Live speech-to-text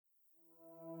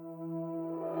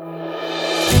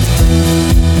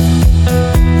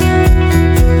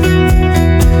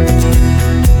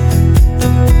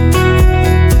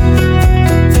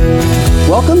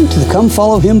Come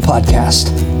Follow Him podcast.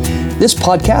 This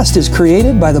podcast is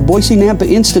created by the Boise Nampa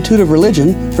Institute of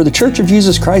Religion for the Church of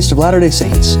Jesus Christ of Latter-day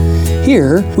Saints.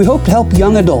 Here, we hope to help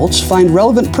young adults find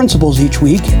relevant principles each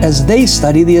week as they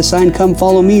study the assigned Come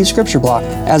Follow Me scripture block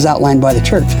as outlined by the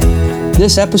church.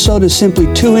 This episode is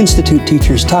simply two Institute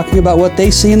teachers talking about what they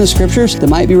see in the scriptures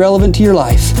that might be relevant to your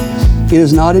life. It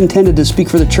is not intended to speak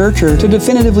for the church or to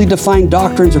definitively define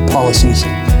doctrines or policies.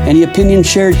 Any opinions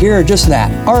shared here are just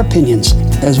that, our opinions,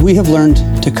 as we have learned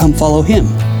to come follow Him.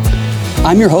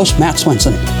 I'm your host, Matt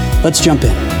Swenson. Let's jump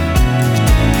in.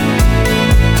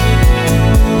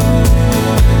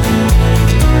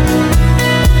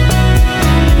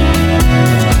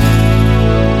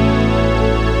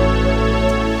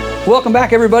 Welcome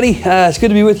back, everybody. It's good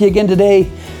to be with you again today.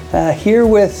 Here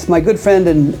with my good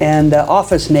friend and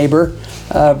office neighbor,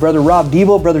 Brother Rob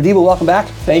Deeble. Brother Deeble, welcome back.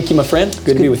 Thank you, my friend.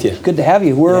 Good to be with you. Good to have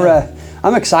you.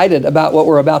 I'm excited about what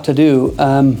we're about to do.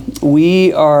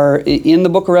 We are in the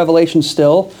book of Revelation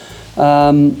still,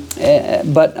 but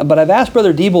I've asked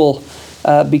Brother Deeble,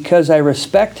 because I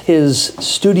respect his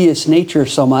studious nature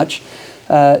so much,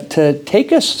 to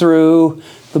take us through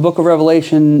the book of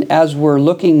Revelation as we're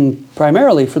looking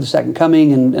primarily for the second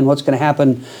coming and what's going to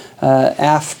happen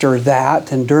after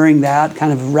that and during that,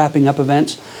 kind of wrapping up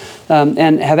events,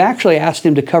 and have actually asked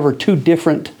him to cover two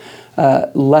different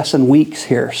lesson weeks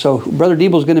here. So Brother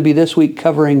Deeble is going to be this week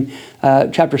covering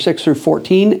chapter 6 through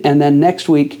 14, and then next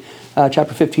week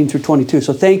chapter 15 through 22.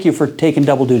 So thank you for taking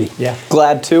double duty. Yeah,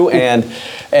 glad to, and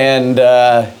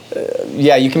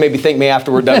yeah, you can maybe thank me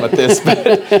after we're done with this.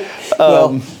 But,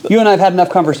 well, you and I have had enough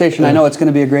conversation. I know it's going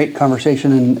to be a great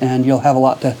conversation, and you'll have a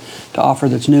lot to offer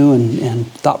that's new and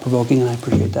thought-provoking, and I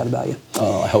appreciate that about you.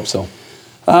 Oh, I hope so.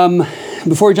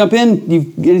 Before we jump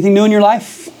in, anything new in your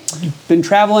life? You've been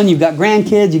traveling, you've got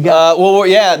grandkids, you've got...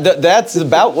 That's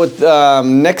about what,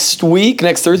 next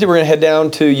Thursday, we're going to head down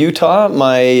to Utah.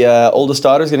 My oldest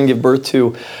daughter is going to give birth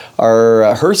to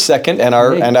her second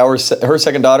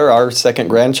daughter, our second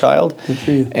grandchild. Good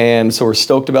for you. And so we're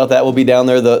stoked about that. We'll be down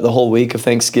there the whole week of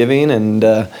Thanksgiving, and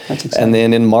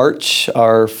then in March,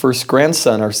 our first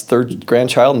grandson, our third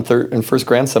grandchild and first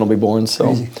grandson will be born.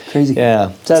 So crazy.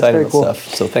 Yeah, that's very cool.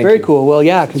 Stuff. So thank you. Very cool. Well,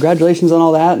 yeah, congratulations on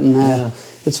all that, and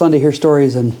it's fun to hear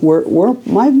stories. And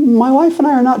my wife and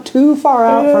I are not too far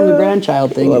out from the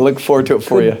grandchild thing. Well, I look forward to it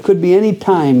for you. Could be any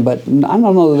time, but I don't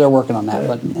know that they're working on that.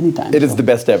 But any time. It is the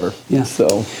best ever. Yeah.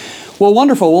 So. Well,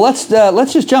 wonderful. Well,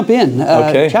 let's just jump in.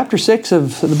 Okay. Chapter 6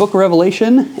 of the book of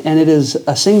Revelation, and it is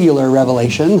a singular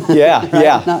revelation. Yeah, right?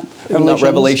 yeah. Not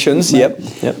Revelations. Yep.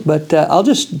 But I'll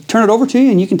just turn it over to you,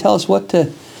 and you can tell us what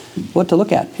to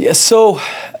look at. Yeah. So,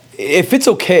 if it's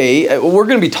okay, we're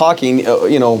going to be talking,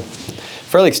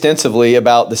 fairly extensively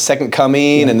about the second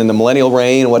coming and then the millennial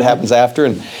reign and what happens after,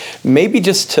 and maybe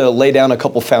just to lay down a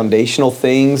couple foundational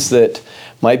things that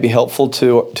might be helpful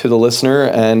to the listener,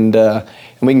 and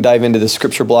we can dive into the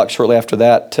scripture block shortly after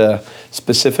that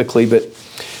specifically. But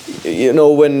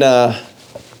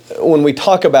when we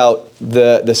talk about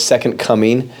the second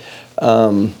coming,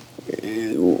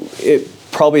 it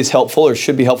probably is helpful, or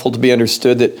should be helpful, to be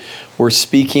understood that we're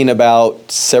speaking about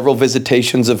several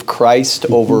visitations of Christ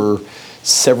over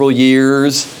several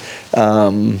years,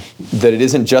 that it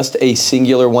isn't just a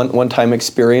singular one-time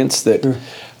experience, that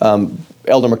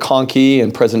Elder McConkie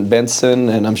and President Benson,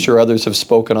 and I'm sure others have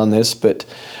spoken on this, but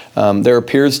there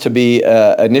appears to be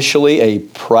initially a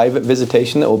private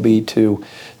visitation that will be to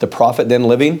the prophet then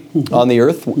living on the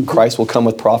earth. Christ will come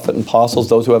with prophet and apostles,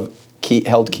 those who have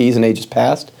held keys in ages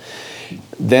past.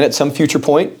 Then at some future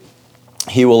point,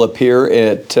 he will appear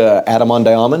at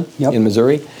Adamon-Diamond in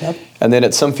Missouri. Yep. And then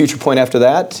at some future point after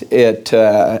that, at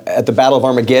the Battle of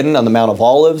Armageddon on the Mount of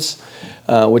Olives,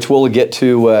 which we'll get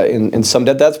to in some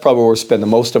depth. That's probably where we'll spend the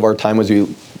most of our time, as we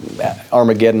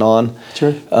Armageddon on.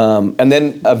 Sure. And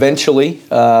then eventually,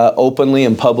 openly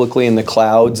and publicly in the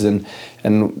clouds, and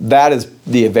that is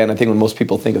the event, I think, when most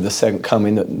people think of the second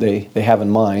coming that they have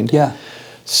in mind. Yeah.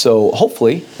 So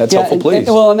hopefully that's helpful, please.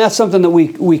 And that's something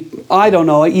that I don't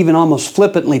know, even almost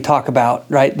flippantly talk about,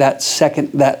 right? That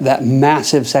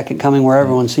massive second coming where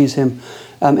everyone sees him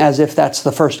as if that's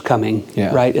the first coming,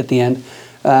 right, at the end.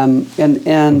 And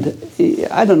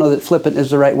I don't know that flippant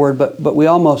is the right word, but we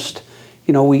almost,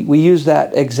 we use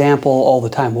that example all the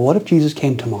time. Well, what if Jesus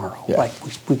came tomorrow? Yeah. Like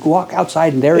we walk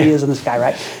outside and there he is in the sky,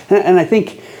 right? And I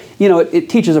think, it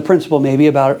teaches a principle maybe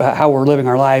about how we're living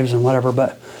our lives and whatever,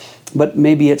 but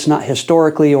maybe it's not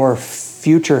historically or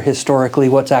future historically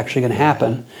what's actually going to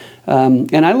happen.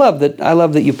 And I love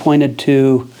that you pointed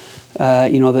to,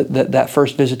 that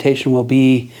first visitation will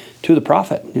be to the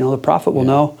prophet. The prophet will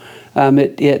know.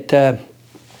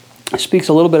 speaks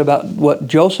a little bit about what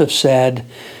Joseph said.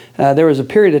 There was a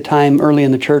period of time early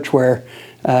in the church where,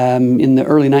 in the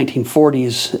early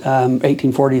 1940s,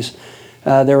 1840s,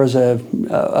 there was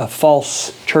a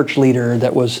false church leader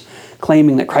that was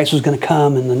claiming that Christ was going to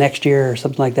come in the next year or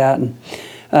something like that, and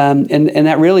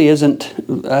that really isn't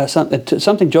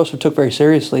something Joseph took very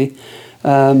seriously,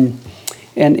 and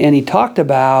he talked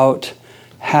about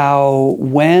how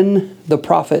when the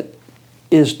prophet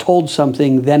is told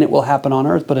something, then it will happen on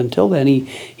earth. But until then,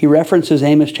 he references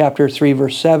Amos chapter 3,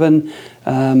 verse 7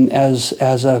 as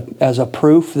a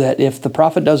proof that if the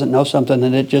prophet doesn't know something,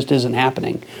 then it just isn't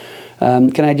happening.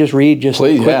 Can I just read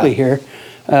quickly here?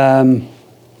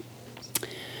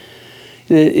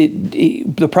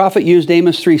 The prophet used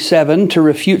Amos 3:7 to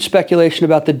refute speculation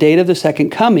about the date of the second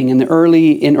coming. In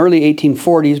early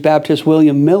 1840s, Baptist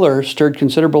William Miller stirred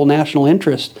considerable national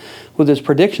interest with his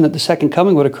prediction that the second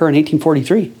coming would occur in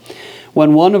 1843.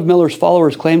 When one of Miller's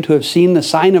followers claimed to have seen the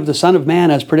sign of the Son of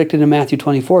Man as predicted in Matthew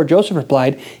 24, Joseph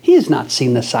replied, "He has not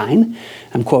seen the sign,"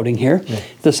 I'm quoting here,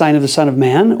 "the sign of the Son of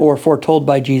Man, or foretold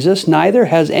by Jesus, neither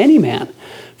has any man.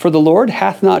 For the Lord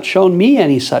hath not shown me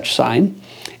any such sign.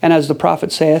 And as the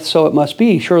prophet saith, so it must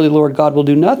be. Surely the Lord God will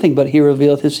do nothing, but he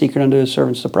revealeth his secret unto his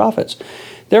servants the prophets.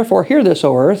 Therefore hear this,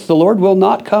 O earth, the Lord will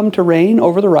not come to reign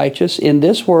over the righteous in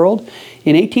this world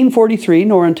in 1843,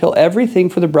 nor until everything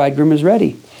for the bridegroom is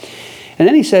ready." And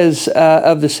then he says,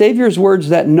 of the Savior's words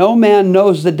that no man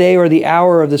knows the day or the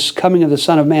hour of this coming of the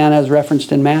Son of Man, as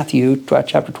referenced in Matthew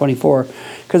chapter 24,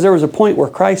 because there was a point where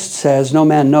Christ says no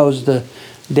man knows the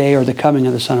day or the coming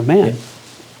of the Son of Man. Yeah.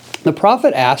 The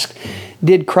prophet asked,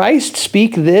 did Christ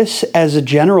speak this as a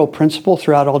general principle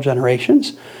throughout all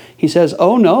generations? He says,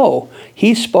 oh no,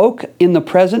 he spoke in the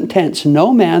present tense.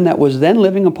 No man that was then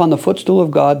living upon the footstool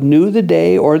of God knew the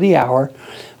day or the hour,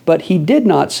 but he did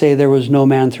not say there was no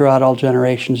man throughout all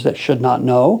generations that should not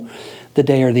know the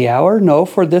day or the hour. No,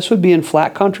 for this would be in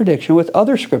flat contradiction with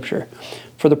other scripture.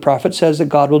 For the prophet says that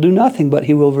God will do nothing, but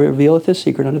he will reveal his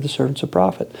secret unto the servants of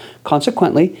prophet.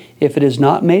 Consequently, if it is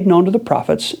not made known to the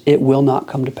prophets, it will not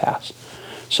come to pass.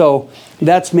 So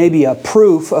that's maybe a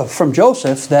proof from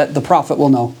Joseph that the prophet will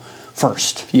know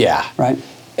first. Yeah. Right?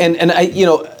 And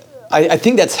I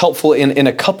think that's helpful in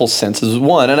a couple senses.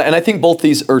 One, and I think both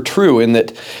these are true in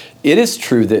that it is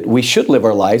true that we should live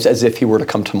our lives as if he were to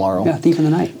come tomorrow. Yeah, thief in the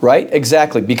night. Right?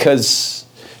 Exactly. Because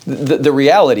the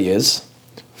reality is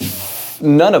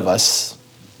none of us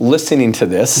listening to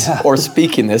this or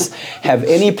speaking this have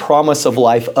any promise of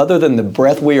life other than the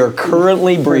breath we are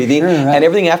currently breathing. Sure, right. And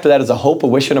everything after that is a hope, a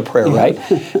wish, and a prayer, right?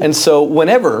 And so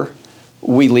whenever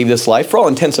we leave this life, for all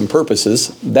intents and purposes,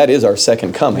 that is our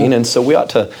second coming. And so we ought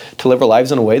to live our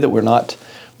lives in a way that we're not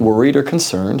worried or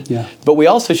concerned. Yeah. But we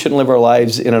also shouldn't live our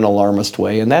lives in an alarmist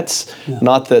way. And that's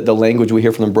not the language we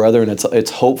hear from the brethren.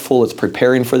 It's hopeful. It's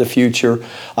preparing for the future.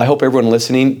 I hope everyone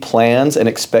listening plans and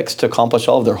expects to accomplish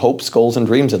all of their hopes, goals, and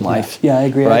dreams in life. Yeah, I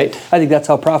agree. Right? I think that's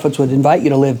how prophets would invite you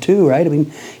to live too, right? I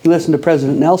mean, you listen to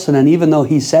President Nelson, and even though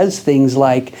he says things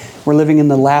like we're living in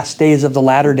the last days of the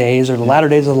latter days or the latter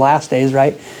days of the last days,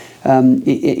 right?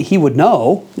 He would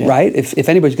know, right? If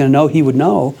anybody's going to know, he would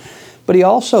know. But he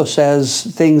also says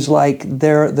things like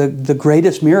the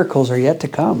greatest miracles are yet to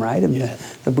come, right? I mean,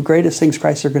 the greatest things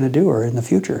Christ are going to do are in the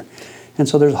future. And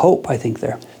so there's hope, I think,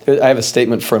 there. I have a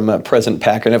statement from President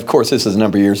Packer, and of course this is a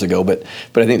number of years ago, but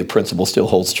I think the principle still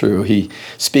holds true. He,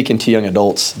 speaking to young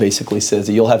adults, basically says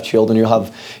that you'll have children,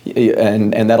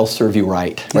 and that'll serve you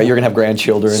right? You're going to have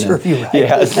grandchildren. Serve you right.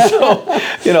 Yeah, so,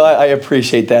 I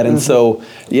appreciate that. And so,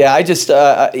 I just,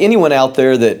 anyone out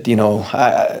there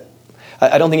that,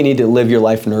 I don't think you need to live your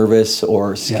life nervous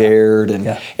or scared,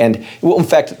 and well, in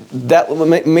fact, that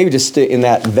maybe just in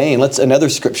that vein. Let's another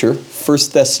scripture, 1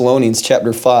 Thessalonians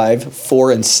chapter 5,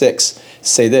 4 and 6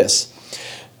 say this: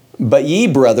 "But ye,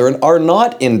 brethren, are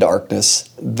not in darkness,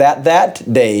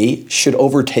 that day should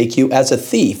overtake you as a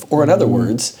thief." Or in other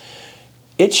words,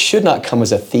 it should not come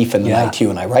as a thief in the night to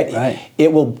you and I, right?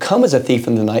 It will come as a thief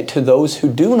in the night to those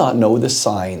who do not know the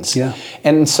signs. Yeah.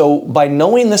 And so by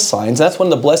knowing the signs, that's one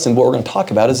of the blessings. What we're going to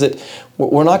talk about is that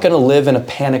we're not going to live in a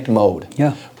panicked mode.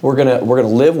 Yeah. We're going to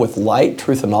live with light,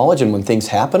 truth, and knowledge. And when things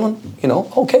happen,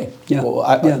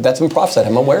 that's been prophesied.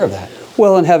 I'm aware of that.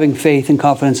 Well, and having faith and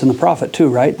confidence in the prophet too,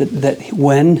 right? That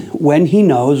when he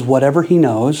knows whatever he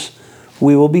knows,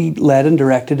 we will be led and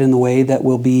directed in the way that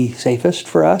will be safest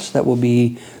for us, that will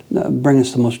be bring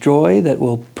us the most joy, that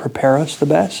will prepare us the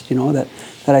best. That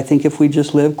I think if we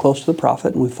just live close to the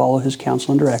prophet and we follow his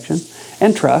counsel and direction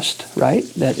and trust, right,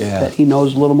 that he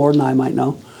knows a little more than I might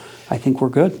know, I think we're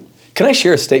good. Can I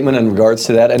share a statement in regards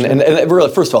to that? And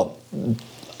really, first of all,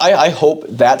 I hope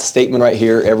that statement right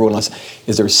here, everyone listens,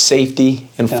 is there's safety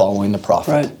in following the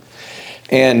prophet. Right.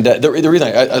 And the reason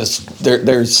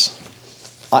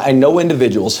I know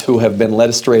individuals who have been led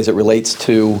astray as it relates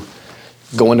to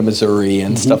going to Missouri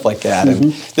and stuff like that.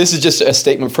 And this is just a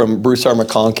statement from Bruce R.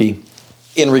 McConkie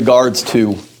in regards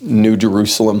to New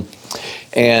Jerusalem.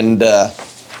 And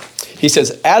he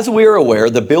says, as we are aware,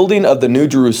 the building of the New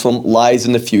Jerusalem lies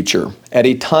in the future, at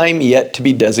a time yet to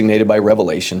be designated by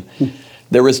Revelation.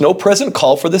 There is no present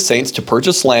call for the saints to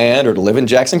purchase land or to live in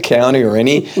Jackson County or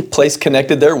any place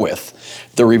connected therewith.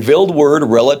 The revealed word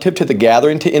relative to the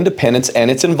gathering to independence and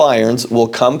its environs will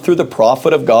come through the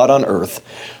prophet of God on earth.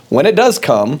 When it does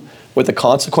come, with the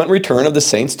consequent return of the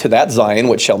saints to that Zion,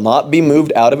 which shall not be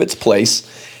moved out of its place,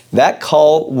 that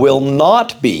call will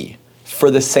not be for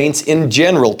the saints in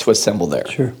general to assemble there.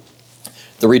 Sure.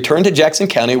 The return to Jackson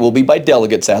County will be by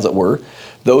delegates, as it were,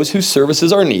 those whose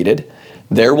services are needed.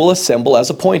 There will assemble as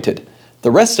appointed.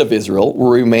 The rest of Israel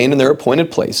will remain in their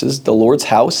appointed places. The Lord's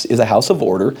house is a house of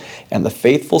order, and the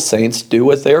faithful saints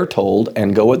do as they are told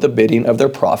and go at the bidding of their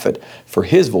prophet, for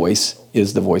his voice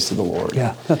is the voice of the Lord.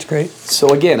 Yeah, that's great.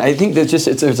 So again, I think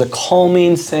there's a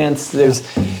calming sense. There's,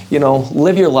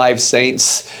 live your lives,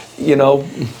 saints.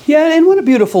 Yeah, and what a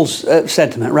beautiful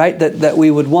sentiment, right? That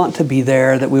we would want to be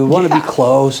there, that we would want to be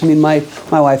close. I mean, my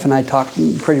wife and I talk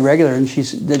pretty regular, and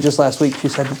just last week she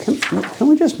said, "Can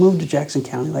we just move to Jackson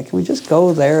County? Like, can we just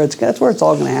go there? That's where it's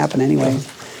all going to happen anyway." And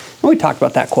we talked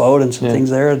about that quote and some things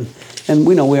there, and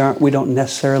we know we don't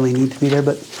necessarily need to be there,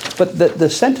 but the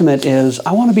sentiment is,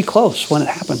 I want to be close when it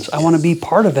happens. I want to be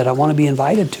part of it. I want to be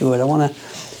invited to it.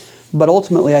 But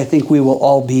ultimately, I think we will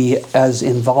all be as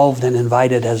involved and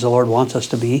invited as the Lord wants us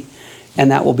to be,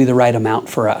 and that will be the right amount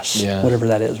for us, whatever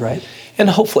that is, right? And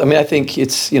hopefully, I think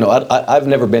it's, I've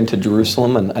never been to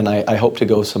Jerusalem, and I hope to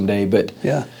go someday, but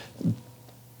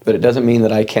it doesn't mean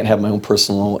that I can't have my own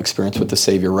personal experience with the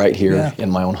Savior right here in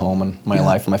my own home and my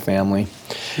life and my family.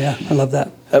 Yeah, I love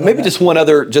that. Maybe just one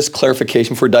other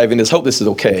clarification before diving into this. Hope this is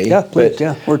okay. Yeah, please.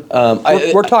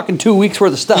 We're talking 2 weeks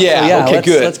worth of stuff. Yeah, so okay,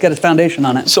 good. Let's get a foundation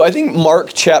on it. So I think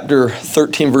Mark chapter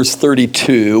 13, verse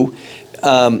 32,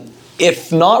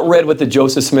 if not read with the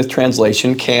Joseph Smith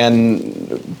translation,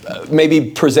 can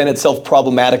maybe present itself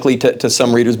problematically to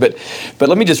some readers. But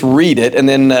let me just read it, and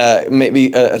then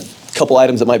maybe a couple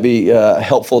items that might be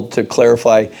helpful to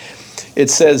clarify. It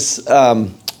says,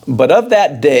 but of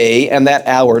that day and that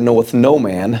hour knoweth no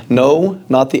man, no,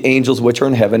 not the angels which are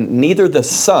in heaven, neither the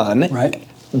Son,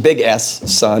 big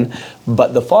S, Son,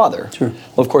 but the Father. Sure.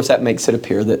 Well, of course, that makes it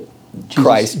appear that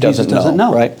Christ doesn't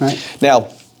know. Right? Now,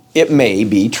 it may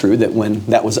be true that when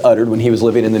that was uttered, when he was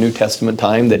living in the New Testament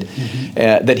time, that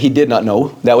that he did not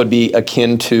know. That would be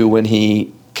akin to when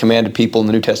he commanded people in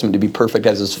the New Testament to be perfect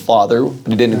as his Father.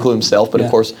 He didn't include himself, but of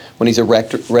course, when he's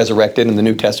resurrected in the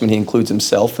New Testament, he includes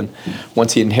himself. And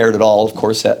once he inherited all, of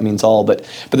course, that means all. But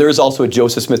there is also a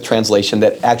Joseph Smith translation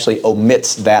that actually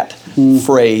omits that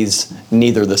phrase,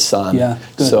 neither the Son. Yeah,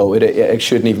 good. So it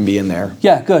shouldn't even be in there.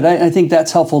 Yeah, good. I think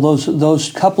that's helpful.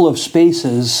 Those couple of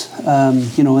spaces,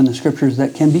 in the Scriptures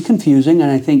that can be confusing, and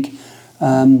I think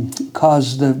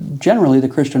cause generally the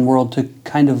Christian world to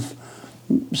kind of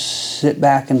sit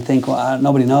back and think, well,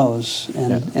 nobody knows,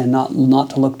 and not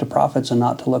to look to prophets and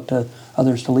not to look to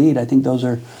others to lead. I think those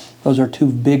are two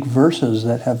big verses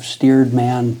that have steered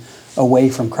man away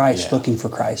from Christ, looking for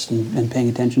Christ and paying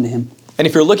attention to Him. And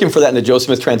if you're looking for that in the Joseph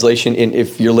Smith translation,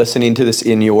 if you're listening to this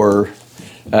in your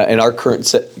in our current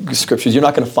scriptures, you're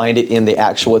not going to find it in the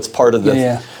actual. It's part of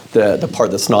the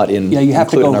part that's not in you have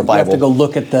included in our Bible. You have to go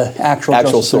look at the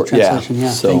actual Smith translation. Yeah,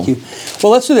 so, thank you.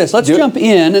 Well, let's do this. Let's jump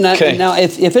in. And now,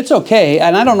 if it's okay,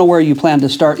 and I don't know where you plan to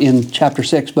start in chapter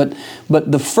 6, but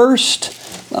the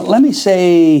first, let me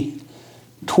say,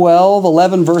 12,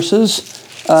 11 verses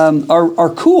are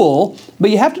cool, but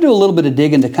you have to do a little bit of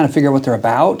digging to kind of figure out what they're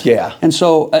about. Yeah. And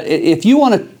so if you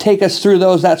want to take us through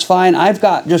those, that's fine. I've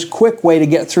got just quick way to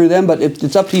get through them, but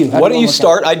it's up to you. Why don't you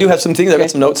start? I do have some things. I've got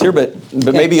some notes here, but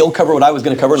maybe you'll cover what I was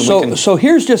going to cover. And so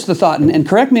here's just the thought, and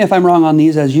correct me if I'm wrong on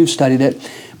these as you've studied it,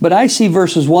 but I see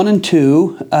verses 1 and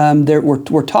 2.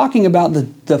 We're talking about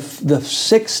the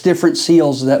 6 different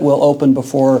seals that will open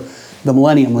before the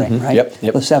millennium ring, right? Yep.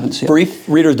 The 7th seal. Brief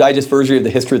Reader's Digest version of the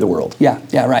history of the world.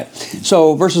 Yeah, right.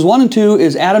 So verses 1 and 2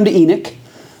 is Adam to Enoch,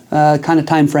 kind of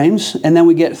time frames. And then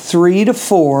we get 3 to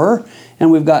 4,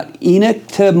 and we've got Enoch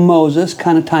to Moses,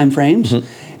 kind of time frames.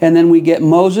 And then we get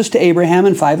Moses to Abraham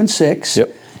in 5 and 6.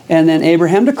 And then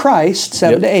Abraham to Christ,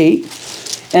 7 to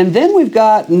 8. And then we've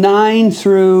got 9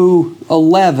 through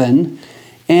 11.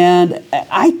 And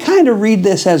I kind of read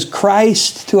this as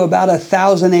Christ to about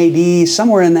 1000 AD,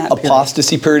 somewhere in that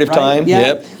apostasy period of right? time. Yeah,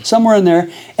 Yep. somewhere in there.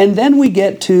 And then we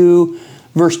get to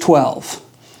verse 12.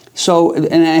 So,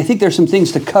 and I think there's some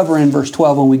things to cover in verse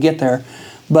 12 when we get there.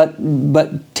 But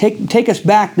take us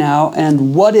back now,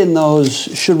 and what in those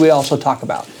should we also talk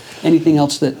about? Anything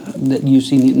else that you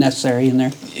see necessary in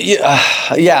there? Yeah.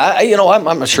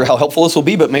 I'm not sure how helpful this will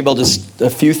be, but maybe I'll just a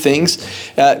few things.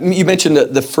 You mentioned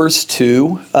the first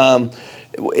two.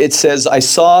 It says, "I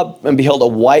saw and beheld a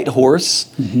white horse,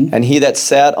 and he that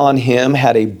sat on him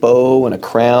had a bow and a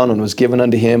crown, and was given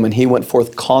unto him, and he went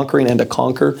forth conquering and to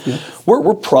conquer." Yep.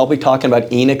 We're probably talking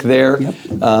about Enoch there. Yep.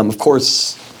 Of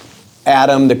course,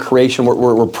 Adam, the creation,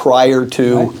 we're prior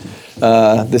to. Right.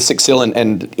 The sixth seal,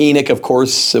 and Enoch, of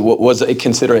course, was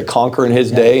considered a conqueror in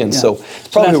his day, and so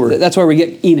probably that's where we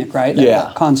get Enoch, right?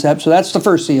 That concept. So that's the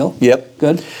first seal. Yep.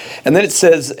 Good. And then it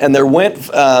says, and there went.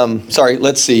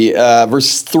 Let's see,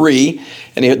 verse 3,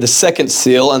 and he had the second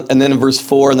seal, and then in verse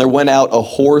 4, and there went out a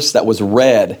horse that was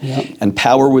red, and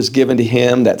power was given to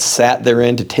him that sat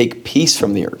therein to take peace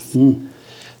from the earth,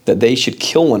 that they should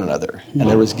kill one another, and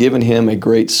there was given him a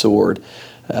great sword.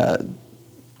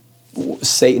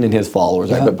 Satan and his followers,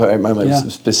 right? But I'm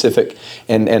specific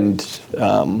and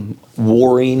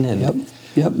warring and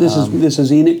This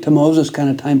is Enoch to Moses kind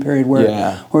of time period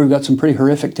where we've got some pretty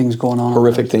horrific things going on.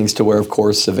 Horrific things to where, of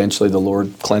course, eventually the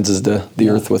Lord cleanses the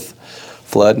earth with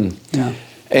flood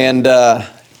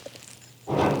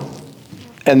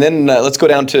and then let's go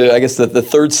down to, I guess, the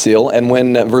third seal. And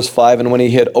when, verse 5, and when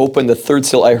he had opened the third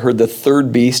seal, I heard the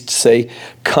third beast say,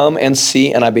 "Come and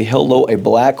see." And I beheld, lo, a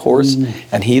black horse,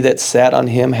 and he that sat on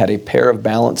him had a pair of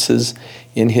balances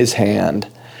in his hand.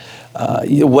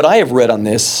 What I have read on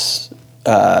this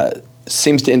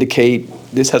seems to indicate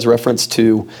this has reference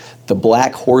to the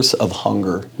black horse of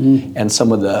hunger and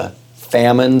some of the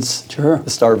famines, the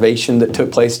starvation that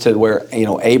took place to where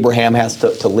Abraham has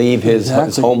to leave his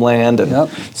homeland, and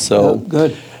so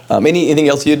good. Anything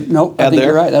else you'd add I think there?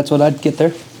 You're right. That's what I'd get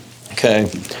there.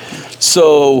 Okay,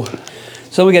 so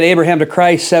we got Abraham to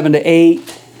Christ 7 to 8,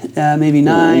 maybe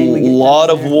 9. A lot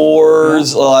of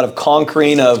wars, a lot of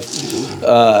conquering of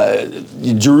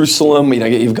Jerusalem.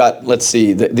 You've got, let's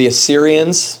see, the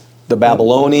Assyrians. The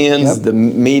Babylonians, the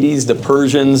Medes, the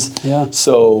Persians.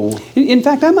 So, in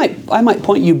fact, I might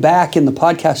point you back in the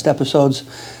podcast episodes.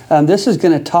 This is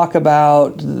going to talk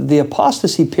about the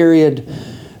apostasy period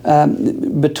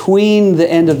between the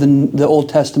end of the Old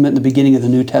Testament and the beginning of the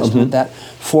New Testament. That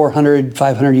 400,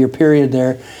 500 year period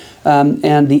there,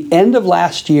 and the end of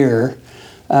last year,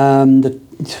 the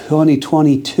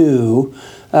 2022.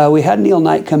 We had Neil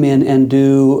Knight come in and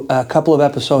do a couple of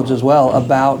episodes as well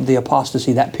about the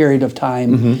apostasy, that period of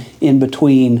time in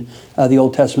between the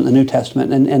Old Testament and the New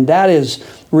Testament. And that is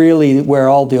really where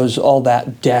all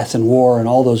that death and war and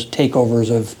all those takeovers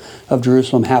of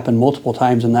Jerusalem happened multiple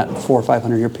times in that 400 or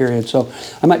 500 year period. So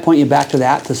I might point you back to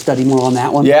that to study more on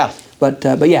that one. Yeah. But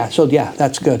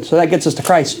that's good. So that gets us to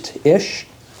Christ-ish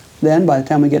then by the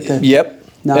time we get to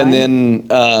 9. And then...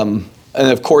 and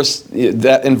of course,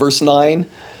 that in verse 9,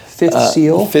 fifth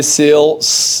seal.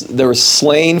 They were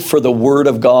slain for the word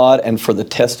of God and for the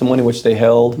testimony which they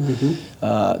held.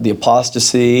 The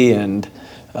apostasy and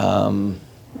the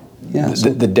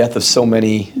death of so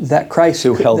many that Christ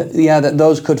who held. That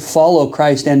those could follow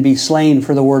Christ and be slain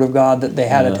for the word of God, that they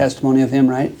had a testimony of Him,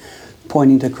 right?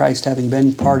 Pointing to Christ having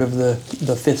been part of the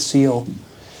fifth seal.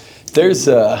 There's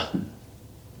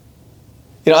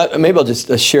maybe I'll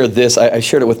just share this. I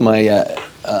shared it with my,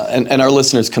 and our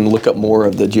listeners can look up more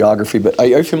of the geography, but are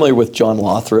you familiar with John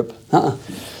Lothrop?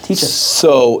 Teach us.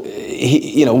 So,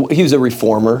 he was a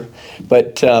reformer,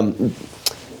 but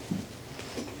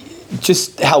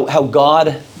just how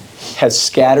God has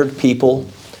scattered people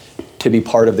to be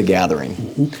part of the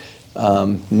gathering.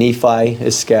 Nephi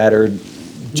is scattered,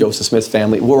 Joseph Smith's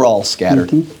family, we're all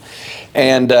scattered.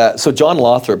 And so John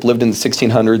Lothrop lived in the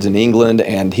 1600s in England,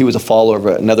 and he was a follower of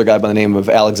another guy by the name of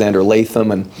Alexander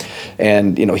Latham,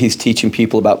 and he's teaching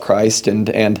people about Christ and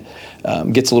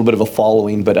gets a little bit of a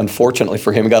following, but unfortunately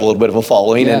for him, got a little bit of a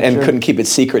following and couldn't keep it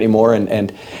secret anymore.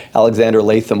 And Alexander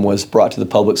Latham was brought to the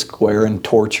public square and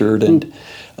tortured and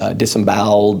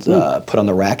disemboweled, put on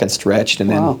the rack and stretched, and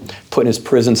then put in his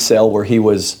prison cell where he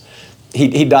was.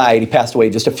 He died. He passed away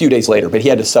just a few days later, but he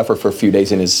had to suffer for a few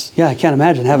days in his. Yeah, I can't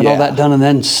imagine having all that done and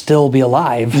then still be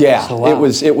alive. Yeah, so, wow.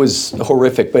 it was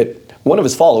horrific. But one of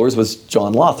his followers was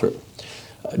John Lothrop.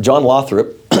 John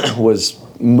Lothrop was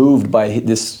moved by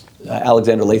this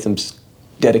Alexander Latham's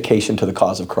dedication to the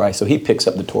cause of Christ. So he picks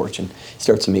up the torch and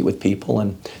starts to meet with people.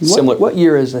 And what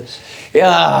year is this?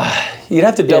 Yeah, you'd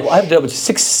have to double. I have to double.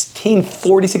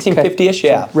 1640, 1650-ish.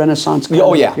 Yeah, so Renaissance.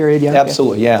 Period. Yeah,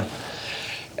 absolutely. Yeah,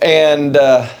 and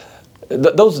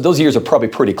those years are probably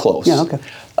pretty close. Yeah. Okay.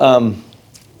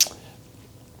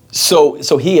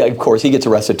 So he, of course, he gets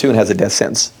arrested too and has a death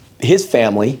sentence. His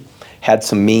family had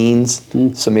some means,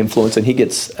 some influence, and he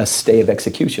gets a stay of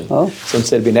execution. Oh. So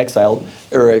instead of being exiled,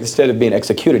 or instead of being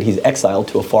executed, he's exiled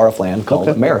to a far-off land called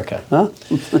America. Huh?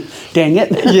 Dang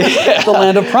it. Yeah. The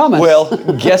land of promise. Well,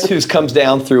 guess who comes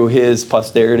down through his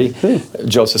posterity?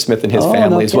 Joseph Smith and his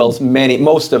family, as well as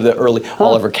most of the early,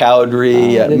 Oliver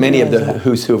Cowdery, many of the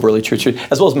who's who of early church,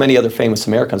 as well as many other famous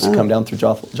Americans who come down through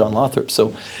John Lothrop.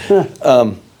 So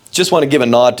just want to give a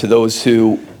nod to those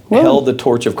who held the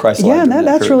torch of Christ. Yeah, and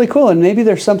that's really cool. And maybe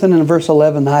there's something in verse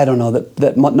 11, I don't know,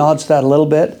 that nods to that a little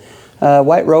bit.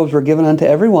 White robes were given unto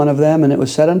every one of them, and it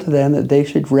was said unto them that they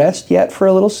should rest yet for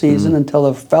a little season until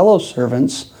the fellow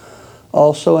servants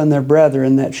also and their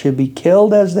brethren that should be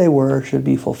killed as they were should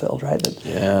be fulfilled, right?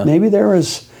 That maybe there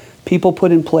was people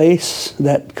put in place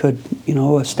that could,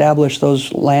 establish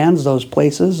those lands, those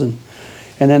places, and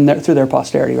then through their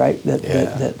posterity, right?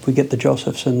 That we get the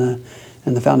Josephs and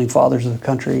the founding fathers of the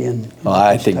country and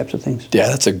those types of things. Yeah,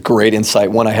 that's a great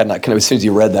insight. One I had not, as soon as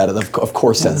you read that, of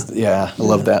course, I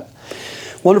love that.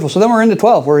 Wonderful. So then we're into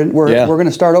 12. We're going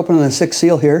to start opening the sixth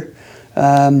seal here.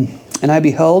 And I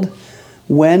beheld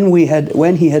when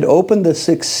he had opened the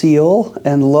sixth seal,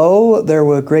 and lo, there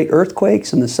were great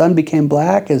earthquakes, and the sun became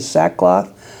black as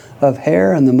sackcloth of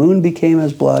hair, and the moon became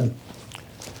as blood.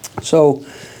 So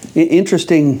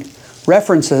interesting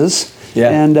references. Yeah.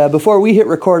 And before we hit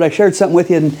record, I shared something with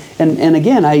you, and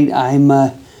again,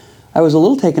 I was a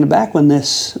little taken aback when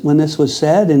this was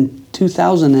said in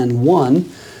 2001.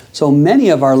 So many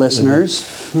of our listeners,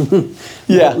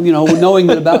 knowing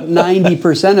that about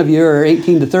 90% of you are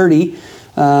 18 to 30,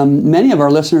 many of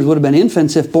our listeners would have been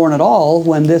infants if born at all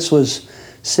when this was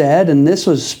said, and this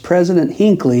was President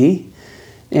Hinckley.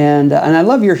 And I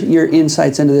love your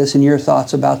insights into this and your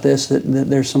thoughts about this, that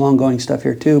there's some ongoing stuff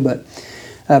here too, but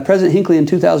President Hinckley in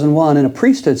 2001 in a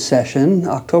priesthood session,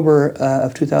 October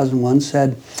of 2001,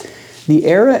 said, "The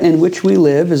era in which we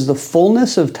live is the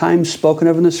fullness of time spoken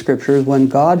of in the Scriptures when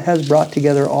God has brought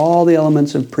together all the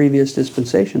elements of previous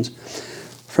dispensations.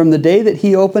 From the day that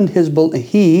he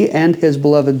and his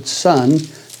beloved Son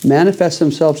manifest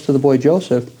themselves to the boy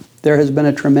Joseph, there has been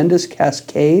a tremendous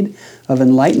cascade of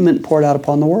enlightenment poured out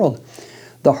upon the world.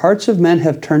 The hearts of men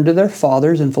have turned to their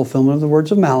fathers in fulfillment of the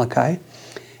words of Malachi,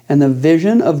 and the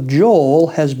vision of Joel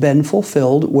has been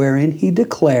fulfilled, wherein he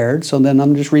declared," so then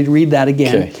I'm just read that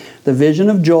again. Okay. "The vision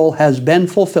of Joel has been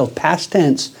fulfilled," past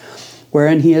tense,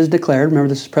 "wherein he has declared," remember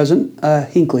this is President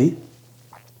Hinckley,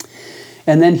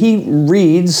 and then he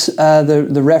reads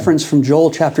the reference from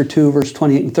Joel chapter 2, verse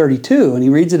 28 and 32, and he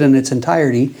reads it in its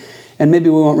entirety, and maybe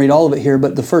we won't read all of it here,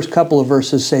 but the first couple of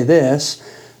verses say this,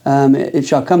 "It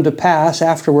shall come to pass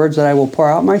afterwards that I will pour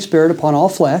out my Spirit upon all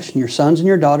flesh, and your sons and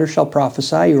your daughters shall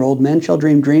prophesy, your old men shall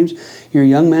dream dreams, your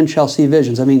young men shall see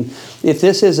visions." I mean, if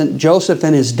this isn't Joseph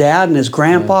and his dad and his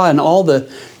grandpa and all that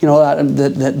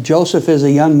Joseph is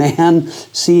a young man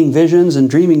seeing visions and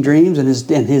dreaming dreams, and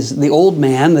the old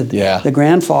man, the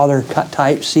grandfather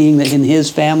type, seeing that in his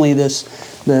family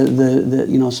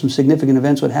some significant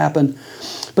events would happen.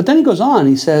 But then he goes on.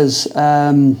 He says,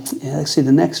 let's see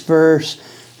the next verse.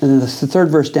 And then the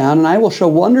third verse down, "And I will show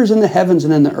wonders in the heavens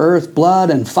and in the earth, blood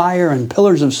and fire and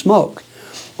pillars of smoke."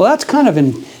 Well, that's kind of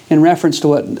in reference to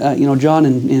what John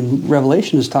in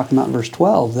Revelation is talking about in verse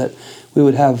 12, that we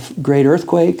would have great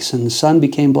earthquakes, and the sun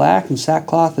became black, and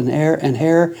sackcloth and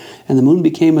hair, and the moon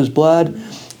became as blood.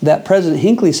 That President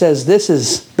Hinckley says this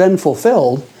has been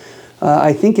fulfilled,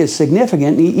 I think is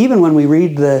significant. Even when we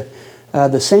read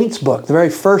the Saints book, the very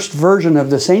first version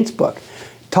of the Saints book,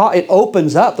 it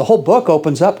opens up, the whole book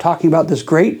opens up talking about this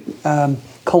great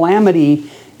calamity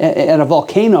at a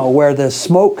volcano where the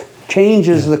smoke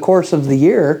changes the course of the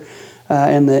year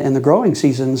and the growing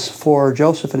seasons for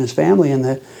Joseph and his family,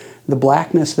 and the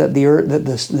blackness that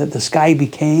the sky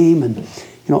became, and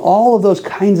all of those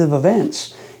kinds of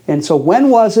events. And so when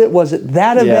was it? Was it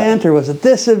that event or was it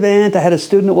this event? I had a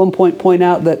student at one point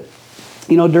out that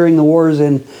during the wars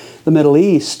in the Middle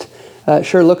East, it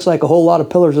sure looks like a whole lot of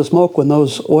pillars of smoke when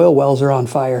those oil wells are on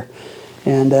fire.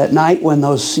 And at night when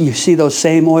you see those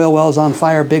same oil wells on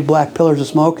fire, big black pillars of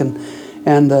smoke, and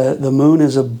the moon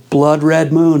is a blood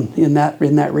red moon in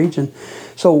that region.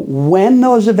 So when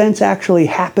those events actually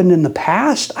happened in the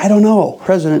past, I don't know.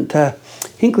 President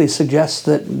Hinckley suggests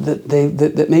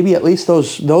that maybe at least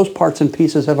those parts and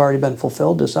pieces have already been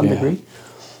fulfilled to some degree.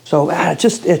 So it's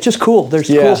just cool. There's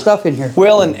cool stuff in here.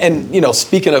 Well, and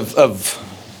speaking of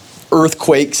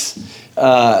earthquakes,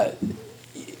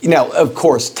 now of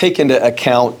course take into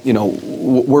account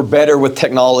we're better with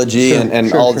technology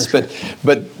and all this,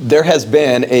 but there has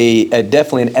been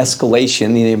definitely an escalation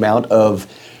in the amount of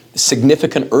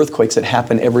significant earthquakes that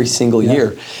happen every single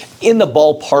year, in the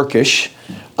ballparkish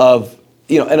of.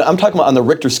 And I'm talking about on the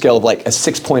Richter scale of like a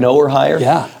 6.0 or higher,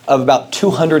 of about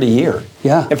 200 a year.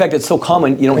 Yeah. In fact, it's so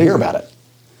common you don't hear about it.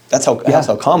 That's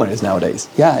how common it is nowadays.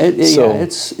 Yeah.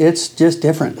 It's just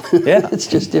different. Yeah. It's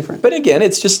just different. But again,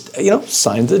 it's just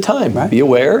signs of the time. Right. Be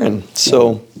aware, and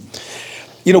so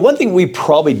one thing we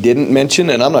probably didn't mention,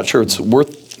 and I'm not sure it's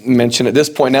worth mentioning at this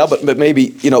point now, but maybe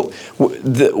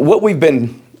what we've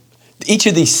been, each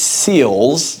of these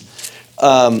seals.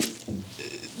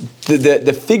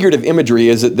 The figurative imagery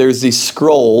is that there's these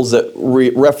scrolls that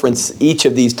reference each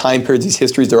of these time periods, these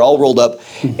histories. They're all rolled up,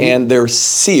 and they're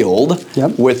sealed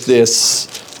with this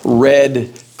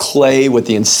red clay with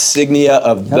the insignia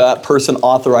of that person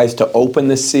authorized to open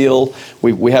the seal.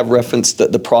 We have referenced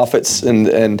the prophets,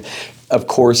 and of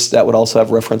course that would also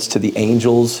have reference to the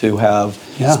angels who have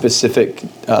specific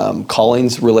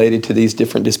callings related to these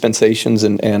different dispensations,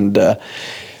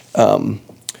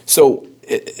 so.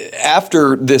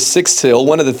 After this sixth seal,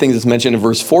 one of the things that's mentioned in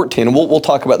verse 14, and we'll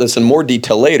talk about this in more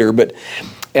detail later,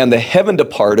 and the heaven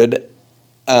departed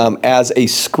as a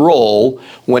scroll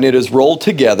when it is rolled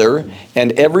together,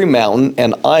 and every mountain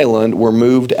and island were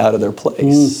moved out of their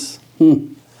place.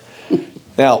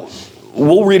 Now,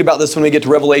 we'll read about this when we get to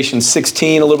Revelation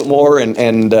 16 a little bit more,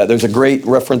 and there's a great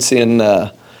reference in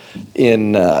Doctrine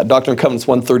and Covenants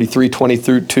 133,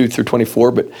 22 through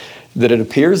 24, but that it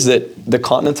appears that the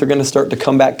continents are going to start to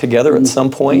come back together at some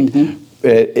point.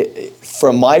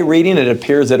 From my reading, it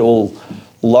appears that it will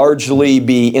largely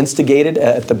be instigated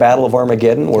at the Battle of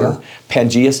Armageddon, where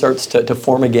Pangea starts to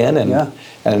form again.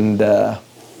 And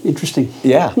interesting.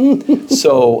 Yeah.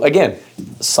 So again,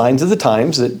 signs of the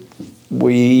times that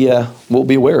we will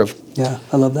be aware of. Yeah,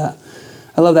 I love that.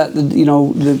 I love that. A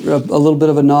little bit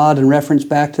of a nod and reference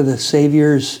back to the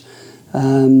Savior's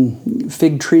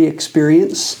fig tree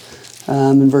experience.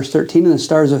 In verse 13, and the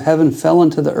stars of heaven fell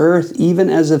into the earth, even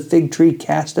as a fig tree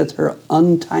casteth her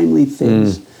untimely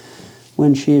figs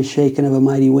when she is shaken of a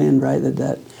mighty wind. Right,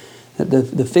 that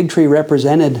the fig tree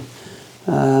represented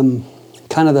kind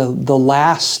of the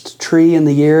last tree in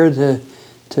the year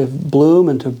to bloom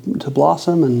and to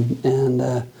blossom, and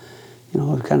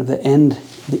kind of the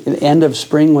end of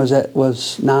spring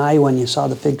was nigh when you saw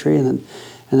the fig tree, and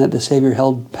that the Savior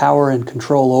held power and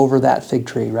control over that fig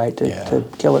tree, right, to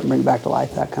kill it and bring it back to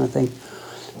life, that kind of thing.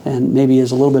 And maybe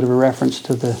as a little bit of a reference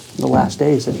to the last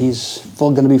days, that he's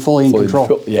going to be fully in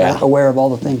control, aware of all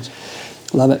the things.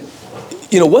 Love it.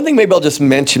 One thing maybe I'll just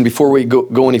mention before we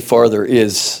go any farther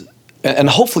is, and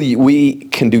hopefully we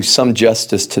can do some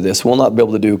justice to this. We'll not be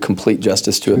able to do complete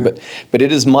justice to it, but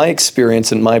it is my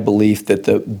experience and my belief that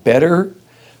the better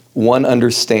one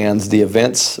understands the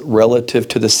events relative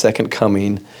to the second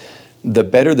coming, the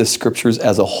better the scriptures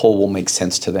as a whole will make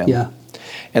sense to them. Yeah.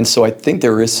 And so I think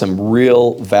there is some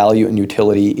real value and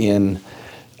utility in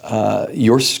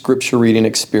your scripture reading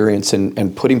experience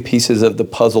and putting pieces of the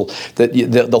puzzle that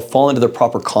they'll fall into their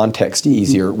proper context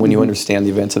easier when you understand the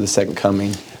events of the second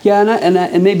coming. Yeah,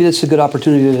 and maybe this is a good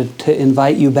opportunity to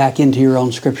invite you back into your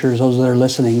own scriptures, those that are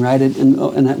listening, right?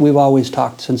 And we've always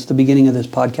talked since the beginning of this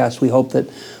podcast, we hope that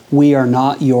we are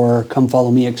not your come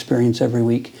follow me experience every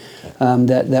week,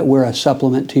 that we're a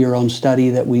supplement to your own study,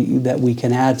 that we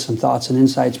can add some thoughts and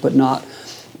insights, but not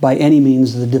by any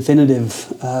means the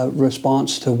definitive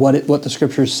response to what the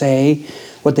scriptures say,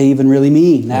 what they even really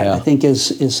mean. That I think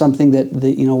is something that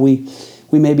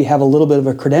we maybe have a little bit of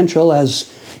a credential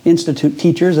as institute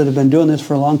teachers that have been doing this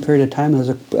for a long period of time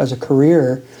as a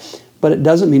career, but it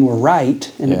doesn't mean we're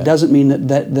right, and it doesn't mean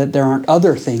that there aren't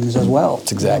other things as well.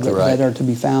 That's exactly right. That are to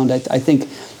be found. I think,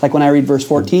 like when I read verse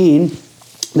 14,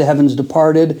 the heavens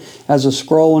departed as a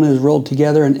scroll when it is rolled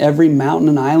together, and every mountain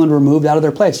and island were moved out of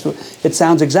their place. So it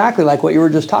sounds exactly like what you were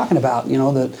just talking about.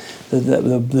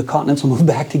 The continents will move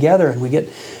back together, and we get.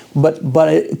 But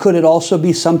could it also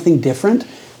be something different?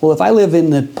 Well, if I live in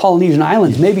the Polynesian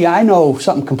Islands, maybe I know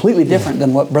something completely different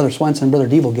than what Brother Swenson and Brother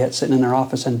Deeble get sitting in their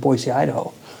office in Boise,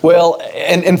 Idaho. Well,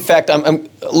 and in fact,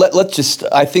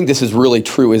 I think this is really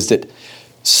true, is that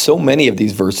so many of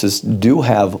these verses do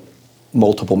have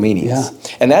multiple meanings. Yeah.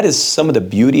 And that is some of the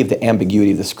beauty of the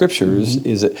ambiguity of the scriptures,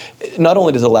 is that not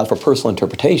only does it allow for personal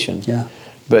interpretation,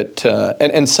 but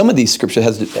and some of these scriptures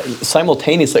has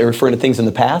simultaneously referring to things in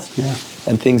the past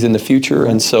and things in the future.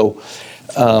 And so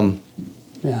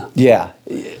Yeah.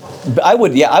 I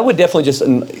would definitely just,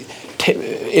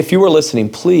 if you were listening,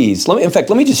 please, let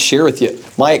me just share with you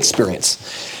my experience.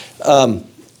 I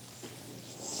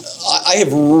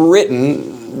have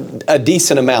written a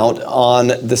decent amount on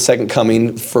the second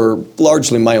coming for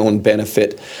largely my own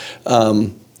benefit.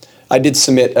 I did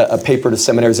submit a paper to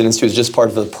seminaries and institutes just part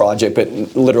of the project, but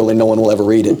literally no one will ever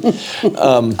read it.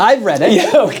 I've read it.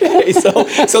 Yeah, okay.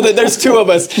 So there's two of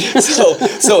us.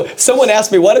 So someone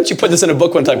asked me, why don't you put this in a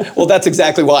book one time? Well, that's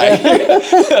exactly why.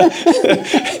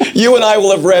 You and I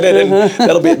will have read it, and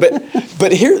that'll be it.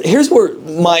 But here's where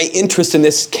my interest in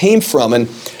this came from. And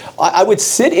I would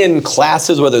sit in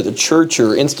classes, whether the church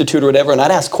or institute or whatever, and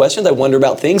I'd ask questions. I'd wonder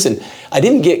about things, and I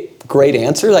didn't get great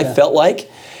answers, I felt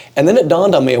like. And then it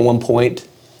dawned on me at one point,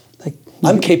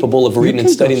 I'm capable of reading and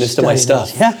studying this to my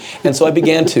stuff. Yeah. And so I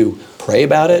began to pray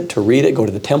about it, to read it, go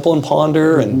to the temple and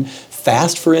ponder, and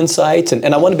fast for insights. And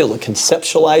I want to be able to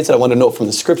conceptualize it. I want to know it from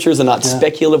the scriptures and not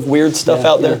speculative weird stuff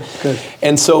out there. Good.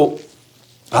 And so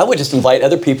I would just invite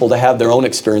other people to have their own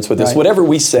experience with this. Whatever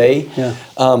we say,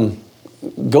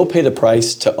 go pay the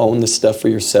price to own this stuff for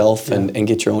yourself and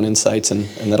get your own insights, and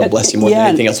that'll bless you more than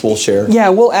anything else we'll share. Yeah,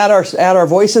 we'll add our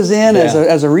voices in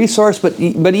as a resource, but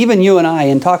even you and I,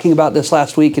 in talking about this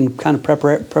last week and kind of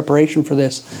preparation for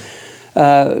this,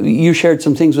 you shared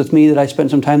some things with me that I spent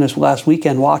some time this last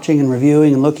weekend watching and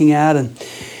reviewing and looking at,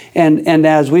 and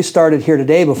as we started here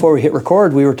today, before we hit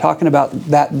record, we were talking about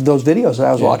those videos that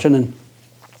I was watching,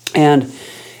 and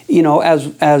you know,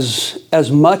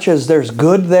 as much as there's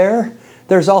good there,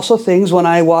 there's also things when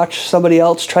I watch somebody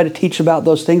else try to teach about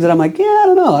those things that I'm like, I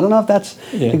don't know if that's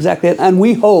exactly it. And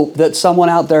we hope that someone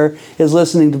out there is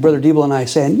listening to Brother Deeble and I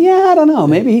saying, I don't know,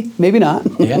 maybe not.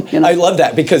 Yeah, you know? I love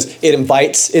that because it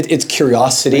invites, it's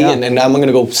curiosity, and I'm going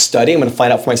to go study, I'm going to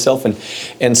find out for myself.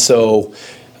 And so,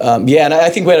 and I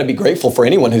think we ought to be grateful for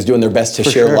anyone who's doing their best to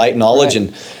share light knowledge,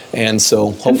 and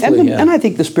so hopefully, and I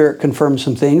think the Spirit confirms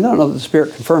some things. I don't know that the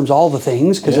Spirit confirms all the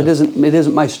things, because it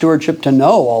isn't my stewardship to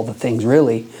know all the things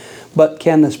really, but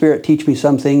can the Spirit teach me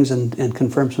some things and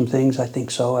confirm some things? I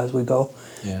think so, as we go,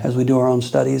 as we do our own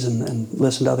studies and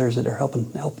listen to others that are help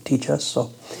teach us.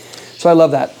 So I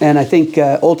love that, and I think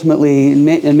ultimately,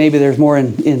 and maybe there's more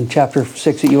in chapter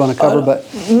 6 that you want to cover, but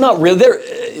not really.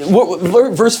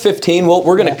 Verse 15.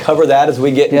 We're going to cover that as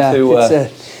we get into.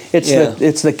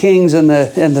 It's the kings and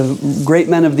the great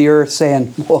men of the earth saying,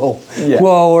 "Whoa,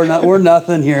 we're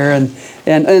nothing here," and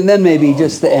then maybe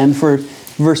just the end for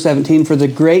verse 17. For the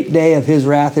great day of His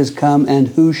wrath is come, and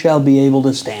who shall be able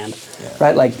to stand? Yeah.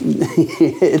 Right, like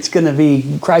it's going to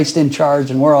be Christ in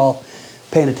charge, and we're all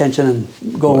paying attention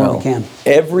and go where we can.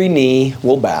 Every knee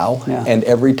will bow, and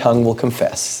every tongue will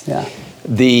confess. Yeah.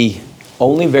 The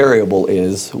only variable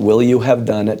is, will you have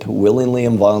done it willingly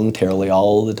and voluntarily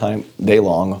all the time, day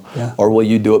long, or will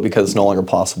you do it because it's no longer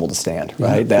possible to stand,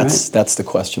 right? That's the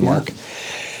question mark.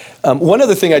 One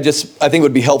other thing I think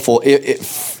would be helpful,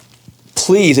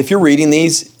 please, if you're reading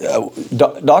these,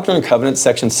 Doctrine and Covenants,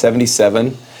 section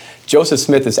 77, Joseph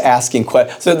Smith is asking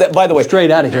questions. So that, by the way,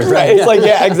 straight out of here, right? It's like,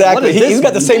 exactly. He's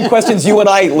got the same questions you and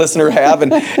I, listener, have,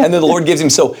 and then the Lord gives him.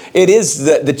 So it is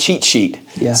the cheat sheet.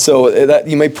 Yeah. So that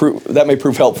may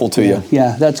prove helpful to you.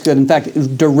 Yeah, that's good. In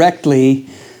fact, directly,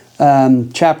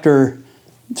 chapter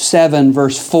 7,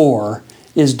 verse 4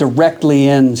 is directly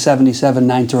in 77,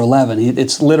 9 through 11.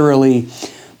 It's literally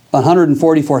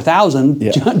 144,000.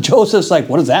 Yeah. Joseph's like,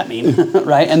 what does that mean?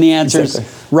 Right? And the answer's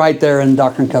right there in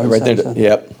Doctrine and Covenants. Right there.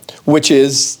 Yep. Which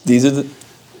is, these are the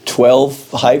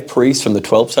 12 high priests from the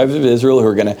 12 tribes of Israel who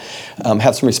are going to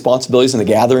have some responsibilities in the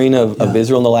gathering of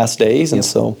Israel in the last days. And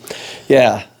so,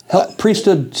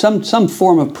 priesthood, some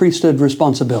form of priesthood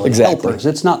responsibility. Exactly. Helpers.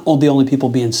 It's not the only people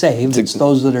being saved. It's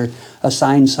those that are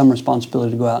assigned some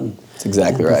responsibility to go out and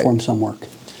perform some work.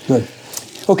 Good.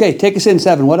 Okay, take us in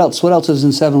 7. What else? What else is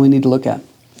in 7 we need to look at?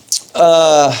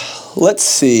 Let's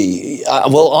see.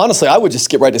 Well, honestly, I would just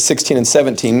get right to 16 and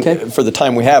 17 for the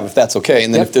time we have, if that's okay.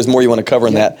 And then if there's more you want to cover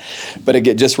in that. But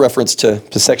again, just reference to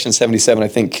section 77, I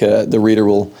think the reader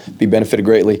will be benefited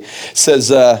greatly. It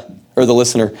says, or the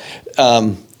listener,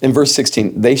 in verse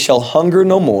 16, they shall hunger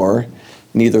no more,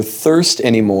 neither thirst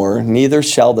any more, neither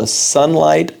shall the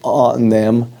sunlight on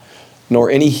them,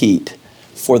 nor any heat.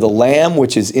 For the Lamb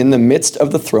which is in the midst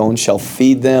of the throne shall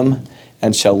feed them,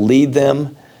 and shall lead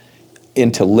them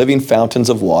into living fountains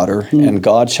of water, and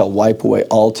God shall wipe away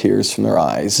all tears from their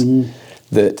eyes.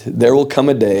 That there will come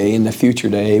a day, in the future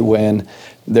day, when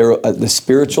the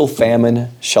spiritual famine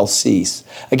shall cease.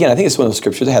 Again, I think it's one of those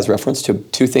scriptures that has reference to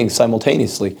two things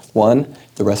simultaneously. One,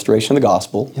 the restoration of the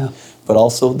gospel, but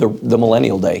also the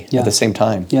millennial day at the same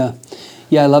time. Yeah.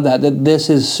 Yeah, I love that. That this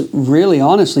is really,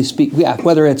 honestly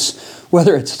whether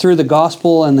it's through the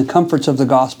gospel and the comforts of the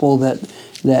gospel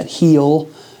that heal,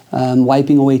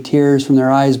 wiping away tears from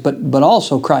their eyes, but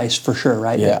also Christ for sure,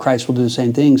 right? Yeah. That Christ will do the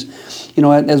same things.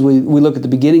 As we look at the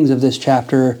beginnings of this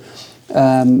chapter,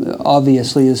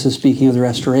 obviously this is speaking of the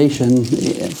restoration.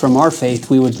 From our faith,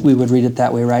 we would read it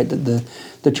that way, right? That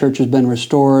the church has been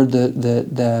restored.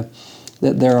 That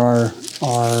there are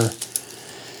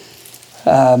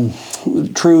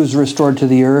truths restored to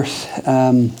the earth.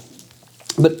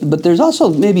 But there's also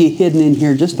maybe hidden in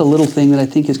here just a little thing that I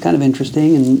think is kind of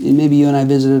interesting, and maybe you and I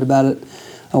visited about it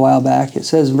a while back. It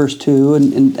says in verse 2,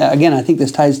 and again, I think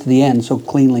this ties to the end so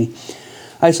cleanly.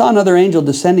 I saw another angel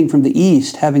descending from the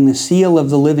east, having the seal of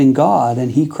the living God,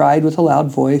 and he cried with a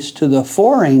loud voice to the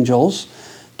 4 angels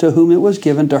to whom it was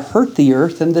given to hurt the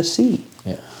earth and the sea.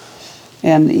 Yeah.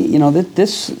 And,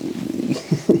 this,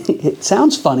 it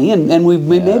sounds funny, and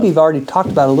maybe we've already talked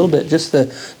about it a little bit, just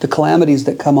the calamities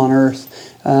that come on earth.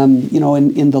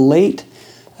 In the late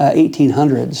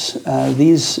 1800s,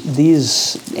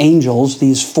 these angels,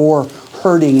 these 4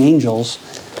 hurting angels,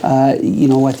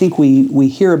 I think we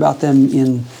hear about them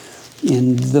in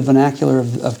the vernacular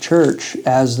of church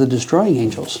as the destroying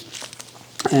angels.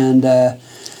 And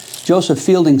Joseph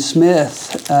Fielding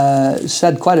Smith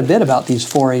said quite a bit about these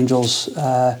 4 angels.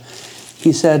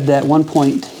 He said at one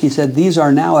point, these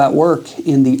are now at work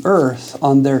in the earth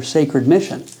on their sacred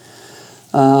mission.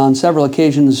 On several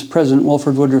occasions, President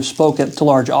Wilford Woodruff spoke to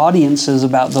large audiences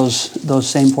about those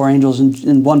same 4 angels.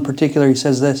 In one particular, he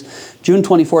says this: June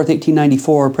 24th,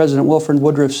 1894, President Wilford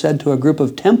Woodruff said to a group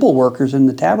of temple workers in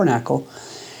the tabernacle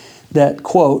that,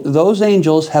 quote, those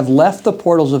angels have left the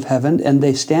portals of heaven, and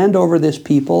they stand over this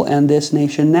people and this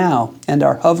nation now, and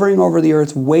are hovering over the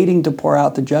earth waiting to pour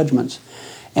out the judgments.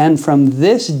 And from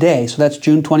this day, so that's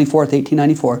June 24th,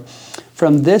 1894,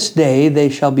 from this day they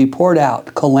shall be poured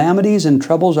out. Calamities and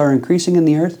troubles are increasing in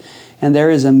the earth, and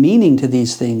there is a meaning to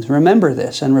these things. Remember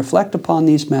this and reflect upon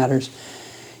these matters.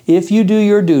 If you do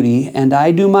your duty, and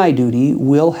I do my duty,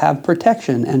 we'll have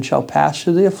protection and shall pass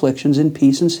through the afflictions in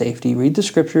peace and safety. Read the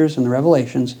scriptures and the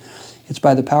revelations. It's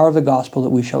by the power of the gospel that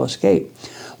we shall escape.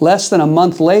 Less than a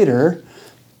month later,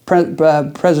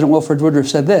 President Wilford Woodruff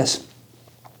said this: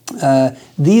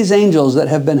 these angels that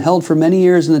have been held for many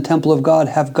years in the temple of God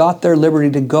have got their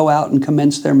liberty to go out and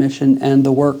commence their mission and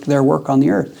their work on the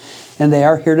earth. And they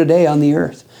are here today on the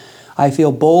earth. I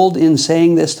feel bold in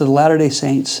saying this to the Latter-day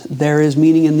Saints. There is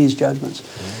meaning in these judgments.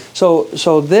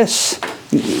 So this,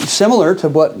 similar to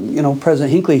what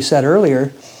President Hinckley said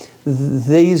earlier,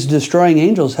 these destroying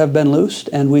angels have been loosed,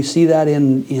 and we see that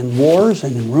in wars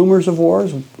and in rumors of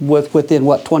wars. Within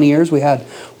 20 years we had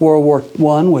World War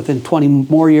I. Within 20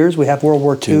 more years we have World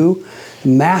War II.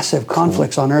 Massive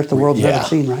conflicts on earth the world's never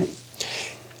seen, right?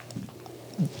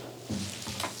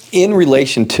 In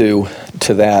relation to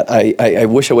that, I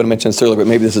wish I would have mentioned this earlier, but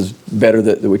maybe this is better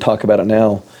that we talk about it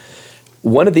now.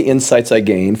 One of the insights I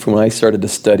gained from when I started to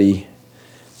study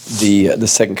the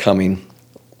second coming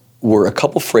were a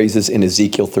couple phrases in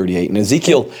Ezekiel 38. In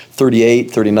Ezekiel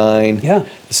 38, 39,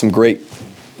 some great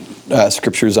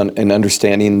scriptures in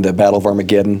understanding the Battle of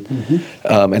Armageddon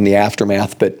and the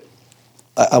aftermath. But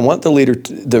I want the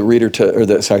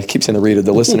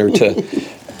listener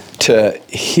to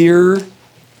hear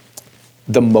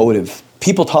the motive.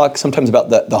 People talk sometimes about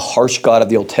the harsh God of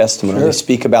the Old Testament. Sure. Or they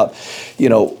speak about,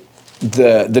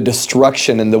 the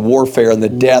destruction and the warfare and the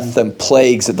death and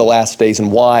plagues at the last days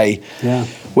and why. Yeah.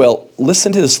 Well,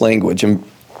 listen to this language. In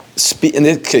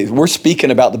this case, we're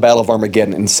speaking about the Battle of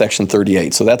Armageddon in section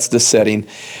 38. So that's the setting.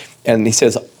 And he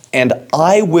says, and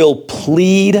I will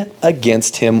plead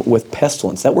against him with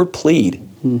pestilence. That word plead.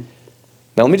 Now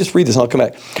let me just read this and I'll come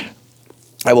back.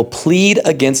 I will plead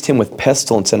against him with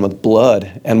pestilence and with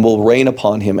blood, and will rain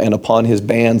upon him and upon his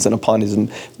bands and upon his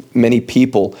many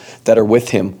people that are with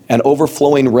him, and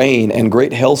overflowing rain and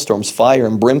great hailstorms, fire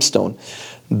and brimstone.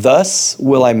 Thus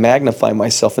will I magnify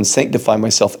myself and sanctify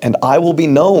myself, and I will be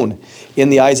known in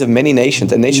the eyes of many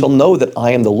nations, and they shall know that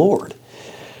I am the Lord.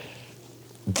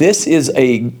 This is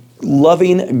a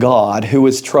loving God who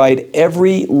has tried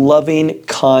every loving,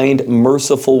 kind,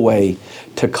 merciful way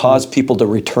to cause people to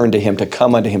return to him, to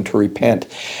come unto him, to repent.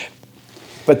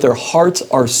 But their hearts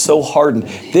are so hardened.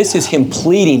 This is him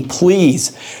pleading,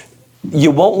 please. You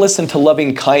won't listen to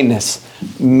loving kindness,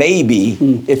 maybe,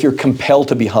 if you're compelled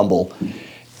to be humble.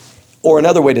 Or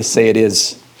another way to say it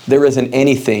is, there isn't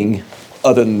anything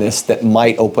other than this that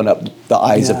might open up the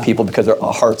eyes of people because their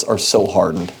hearts are so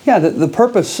hardened. Yeah, the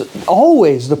purpose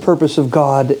of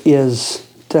God is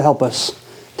to help us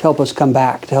come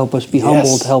back, to help us be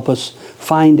humble, to help us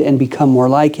find and become more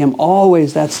like him.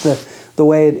 Always, that's the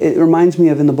way it reminds me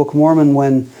of in the Book of Mormon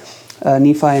when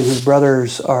Nephi and his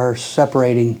brothers are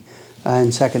separating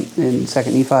in second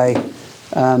Nephi.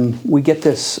 We get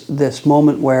this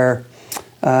moment where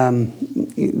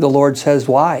the Lord says,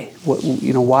 "Why?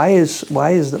 Why is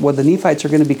the Nephites are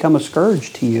going to become a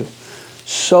scourge to you,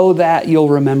 so that you'll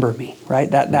remember me." Right?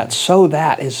 That "so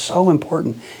that" is so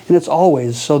important, and it's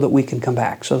always so that we can come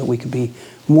back, so that we can be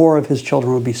more of His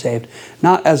children would be saved.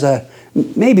 Not as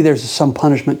maybe there's some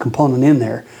punishment component in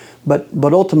there,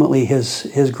 but ultimately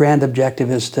His grand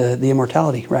objective is to the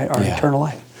immortality, right? Our eternal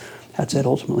life. That's it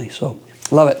ultimately. So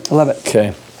love it. I love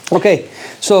it. Okay,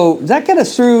 so does that get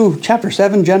us through chapter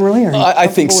 7 generally? I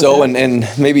think so, and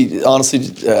maybe honestly,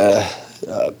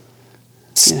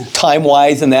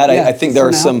 time-wise in that, I think there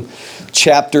are some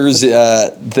chapters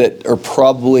that are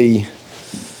probably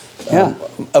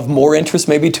of more interest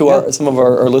maybe to some of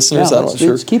our listeners. I'm not sure.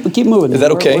 Let's keep moving. Is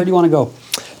that okay? Where do you want to go?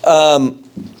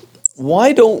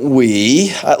 Why don't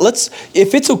we,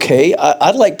 if it's okay,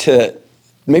 I'd like to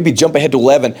maybe jump ahead to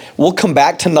 11. We'll come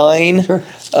back to 9. Sure.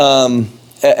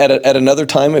 At another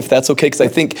time, if that's okay, because I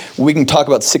think we can talk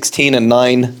about 16 and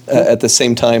 9 at the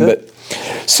same time. Good.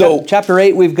 But so chapter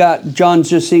 8, we've got John's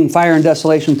just seeing fire and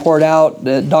desolation poured out.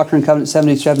 The Doctrine and Covenants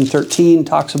 77:13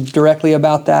 talks directly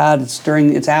about that.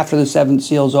 It's after the seventh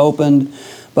seal is opened,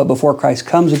 but before Christ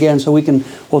comes again. So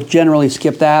we'll generally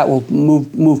skip that. We'll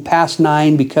move past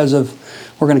 9 because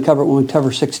we're going to cover it when we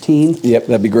cover 16. Yep,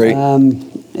 that'd be great.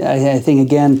 I think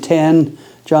again 10.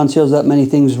 John seals up many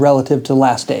things relative to the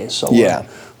last days. So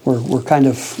we're kind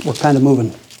of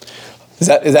moving. Is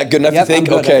that good enough? Yep, you think?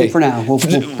 I'm good. Okay. I think for now, we'll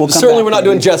come certainly back we're not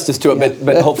doing justice to it,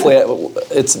 but hopefully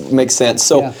it makes sense.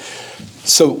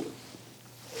 So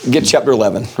get chapter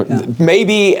 11. Yeah.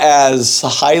 Maybe as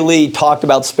highly talked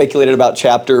about, speculated about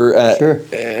chapter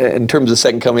in terms of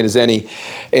second coming as any,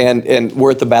 and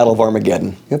we're at the Battle of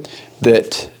Armageddon. Yep.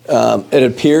 That it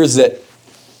appears that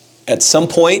at some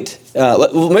point,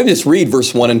 maybe just read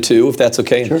verse 1 and 2, if that's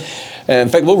okay. Sure. In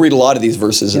fact, we'll read a lot of these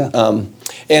verses. Yeah.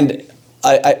 And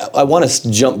I want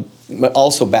to jump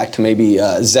also back to maybe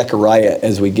Zechariah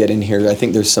as we get in here. I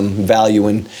think there's some value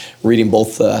in reading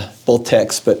both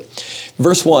texts. But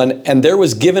verse 1, "And there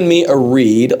was given me a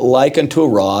reed like unto a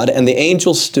rod, and the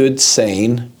angel stood,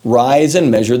 saying, Rise and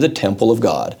measure the temple of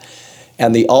God,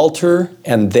 and the altar,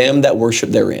 and them that worship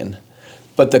therein.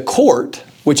 But the court,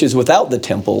 which is without the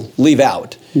temple, leave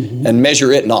out, and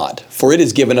measure it not. For it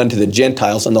is given unto the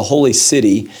Gentiles, and the holy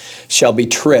city shall be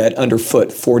tread under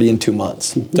foot 42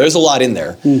 months. There's a lot in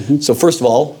there. So first of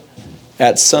all,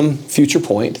 at some future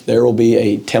point, there will be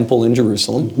a temple in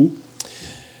Jerusalem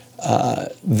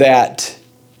that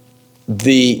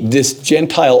this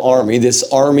Gentile army, this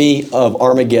army of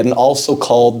Armageddon, also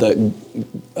called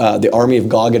the army of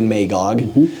Gog and Magog.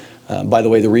 By the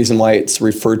way, the reason why it's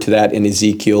referred to that in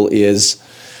Ezekiel is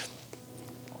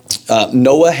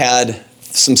Noah had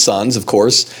some sons, of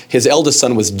course. His eldest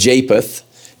son was Japheth.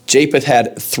 Japheth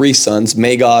had 3 sons,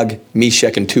 Magog,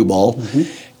 Meshach, and Tubal.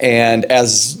 And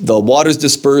as the waters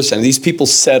dispersed and these people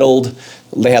settled,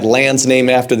 they had lands named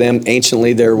after them.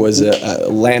 Anciently, there was a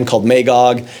land called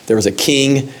Magog. There was a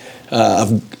king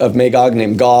of Magog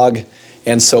named Gog.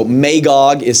 And so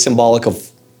Magog is symbolic of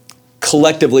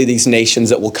collectively these nations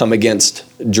that will come against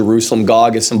Jerusalem.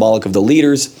 Gog is symbolic of the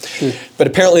leaders. But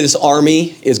apparently this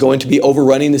army is going to be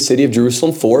overrunning the city of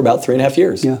Jerusalem for about 3.5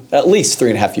 years. At least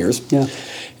 3.5 years.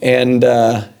 And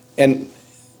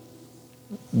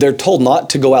they're told not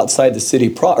to go outside the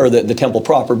city or the temple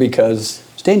proper because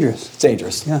it's dangerous. It's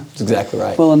dangerous. Yeah, that's exactly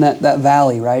right. Well, in that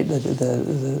valley, right?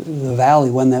 The valley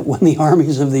when the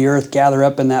armies of the earth gather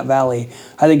up in that valley,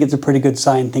 I think it's a pretty good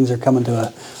sign things are coming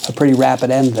to a pretty rapid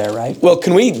end there, right? Well,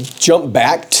 can we jump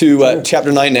back to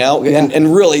chapter 9 now?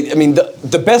 And really, I mean,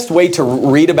 the best way to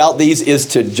read about these is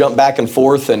to jump back and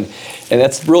forth, and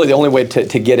that's really the only way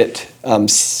to get it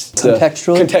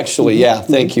contextually. Contextually,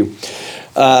 thank you.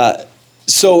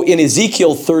 So in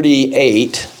Ezekiel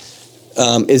 38,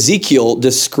 Ezekiel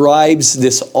describes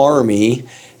this army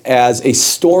as a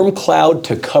storm cloud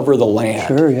to cover the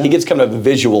land. He gives kind of a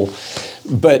visual.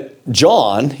 But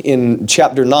John, in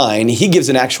chapter 9, he gives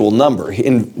an actual number.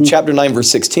 In chapter 9, verse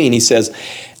 16, he says,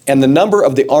 "And the number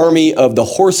of the army of the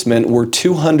horsemen were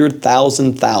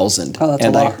 200,000,000. Oh, that's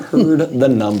and a lot. I heard the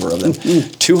number of them.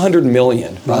 200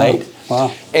 million, right?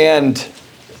 Wow. And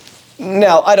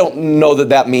now, I don't know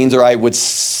that means, or I would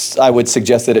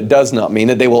suggest that it does not mean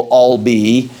that they will all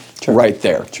be right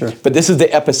there. But this is the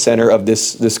epicenter of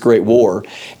this great war.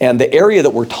 And the area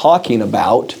that we're talking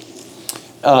about,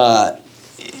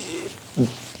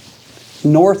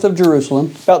 north of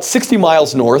Jerusalem, about 60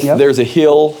 miles north, there's a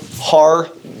hill, Har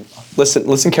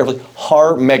listen carefully,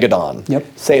 Har-Megaddon. Yep.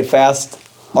 Say it fast,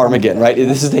 Armageddon, right?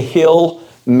 This is the hill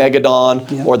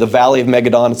Megaddon, or the Valley of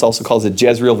Megaddon. It's also called the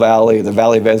Jezreel Valley, the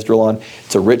Valley of Esdraelon.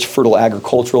 It's a rich, fertile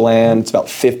agricultural land. It's about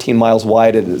 15 miles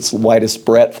wide at its widest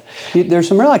breadth.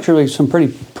 There's actually some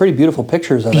pretty beautiful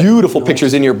pictures of it. Beautiful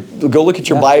pictures in your, go look at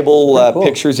your Bible cool.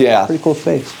 pictures, yeah. Pretty cool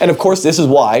space. And of course, this is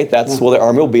why, that's where the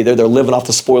army will be there. They're living off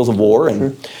the spoils of war,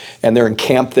 and they're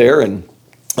encamped there, and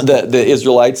the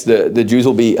Israelites, the Jews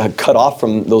will be cut off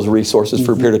from those resources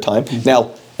for a period of time.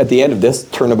 Now, at the end of this,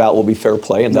 turnabout will be fair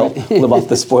play, and they'll live off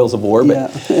the spoils of war.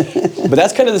 But, but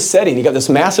that's kind of the setting. You got this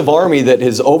massive army that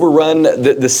has overrun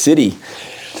the city.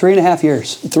 3.5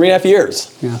 years. 3.5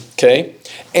 years. Yeah. Okay.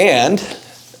 And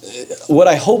what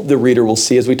I hope the reader will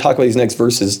see as we talk about these next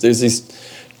verses, there's these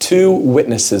two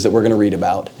witnesses that we're going to read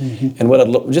about. And what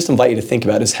I'd just invite you to think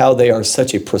about is how they are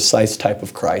such a precise type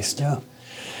of Christ. Yeah.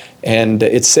 And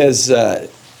it says,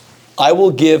 I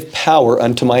will give power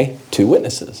unto my two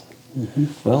witnesses.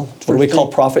 Well, what do we call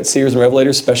prophets, seers, and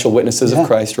revelators? Special witnesses of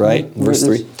Christ, right? Verse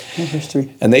 3. Verse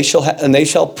 3. And they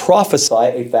shall prophesy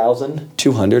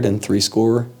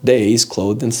 1,260 days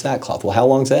clothed in sackcloth. Well, how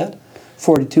long's that?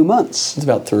 42 months. It's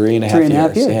about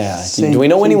 3.5 years. Yeah. Same, do we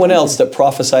know anyone else that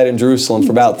prophesied in Jerusalem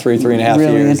for about 3.5 years?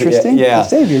 Really interesting. Yeah. The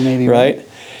Savior, maybe. Right?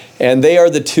 And they are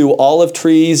the two olive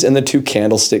trees and the two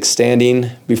candlesticks standing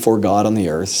before God on the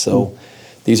earth. So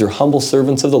these are humble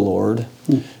servants of the Lord,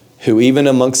 who even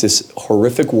amongst this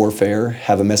horrific warfare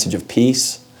have a message of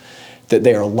peace, that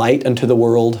they are light unto the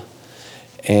world,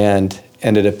 and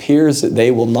it appears that they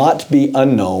will not be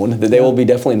unknown, that they will be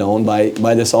definitely known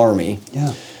by this army.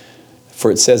 Yeah. For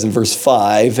it says in verse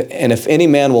 5, and if any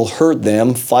man will hurt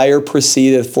them, fire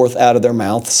proceedeth forth out of their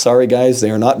mouth. Sorry, guys, they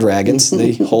are not dragons.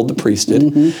 They hold the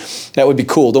priesthood. That would be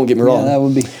cool, don't get me wrong. Yeah, that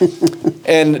would be.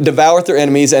 And devoureth their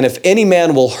enemies, and if any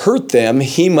man will hurt them,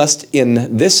 he must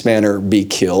in this manner be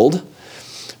killed.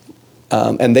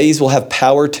 And these will have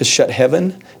power to shut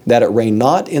heaven, that it rain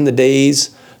not in the days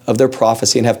of their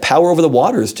prophecy, and have power over the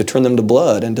waters to turn them to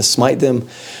blood, and to smite the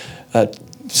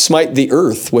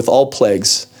earth with all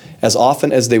plagues, as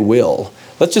often as they will.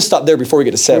 Let's just stop there before we get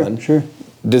to 7. Sure.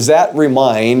 Does that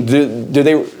remind, does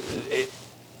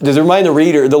it remind the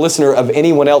reader, the listener, of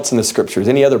anyone else in the scriptures,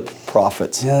 any other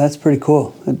prophets? Yeah, that's pretty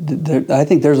cool. I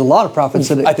think there's a lot of prophets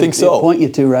that it could point you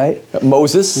to, right?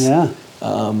 Moses. Yeah.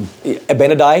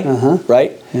 Abinadi,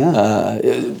 right? Yeah.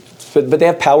 But they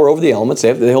have power over the elements.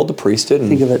 They hold the priesthood. And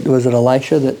think of it. Was it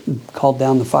Elisha that called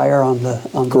down the fire on the?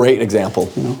 Great example.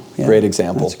 Great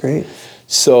example. That's great.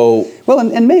 So well,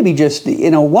 and maybe just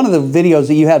one of the videos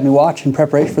that you had me watch in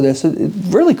preparation for this, it's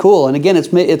really cool. And again,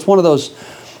 it's one of those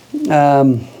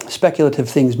speculative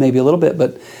things, maybe a little bit,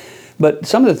 but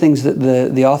some of the things that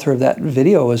the author of that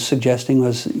video was suggesting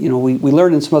was, we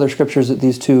learned in some other scriptures that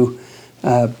these two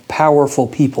powerful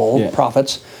people,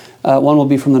 prophets, one will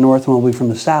be from the north, one will be from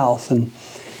the south, and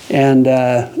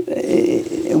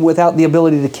without the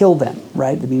ability to kill them,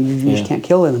 right? I mean, you just can't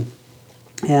kill them.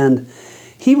 And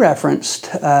he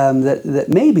referenced that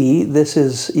maybe this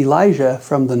is Elijah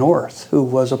from the north, who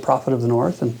was a prophet of the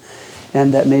north,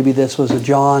 and that maybe this was a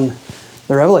John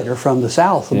the Revelator from the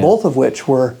south, both of which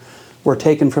were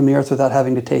taken from the earth without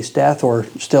having to taste death, or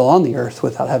still on the earth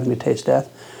without having to taste death,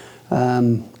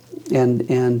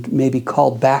 and maybe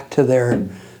called back to their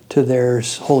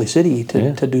holy city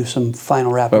to do some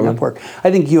final wrapping up work.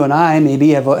 I think you and I maybe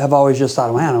have always just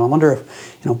thought, man, I wonder if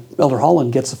Elder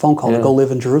Holland gets a phone call to go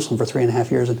live in Jerusalem for 3.5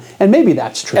 years, and maybe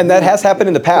that's true. And that has happened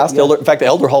in the past. In fact,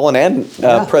 Elder Holland and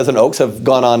President Oaks have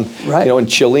gone on, in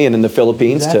Chile and in the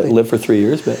Philippines to live for 3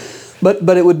 years.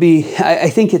 But it would be. I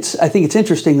think it's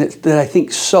interesting that I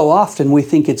think so often we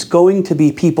think it's going to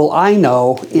be people I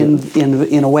know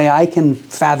in a way I can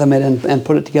fathom it and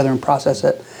put it together and process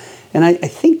it. And I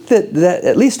think that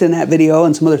at least in that video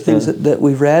and some other things that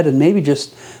we've read, and maybe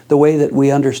just the way that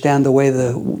we understand the way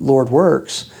the Lord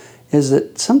works, is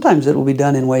that sometimes it will be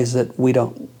done in ways that we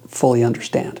don't fully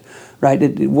understand,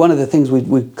 right? One of the things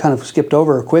we kind of skipped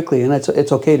over quickly, and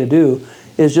it's okay to do,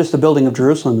 is just the building of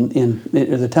Jerusalem in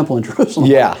the temple in Jerusalem.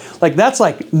 Yeah. Like that's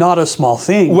like not a small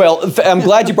thing. Well, I'm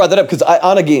glad you brought that up, because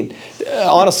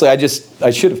honestly, I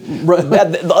should have,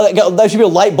 that should be a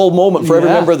light bulb moment for every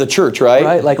member of the church, right?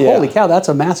 Right, like holy cow, that's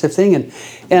a massive thing.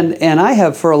 And I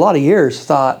have for a lot of years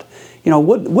thought,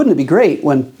 wouldn't it be great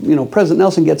when, President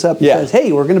Nelson gets up and says,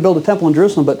 hey, we're going to build a temple in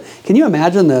Jerusalem, but can you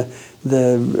imagine the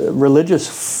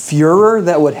religious furor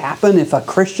that would happen if a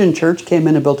Christian church came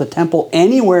in and built a temple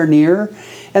anywhere near?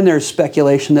 And there's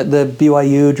speculation that the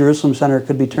BYU Jerusalem Center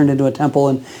could be turned into a temple,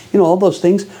 and all those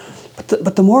things.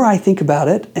 But the more I think about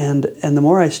it and the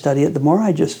more I study it, the more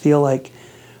I just feel like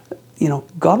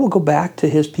God will go back to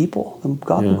His people.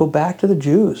 God will go back to the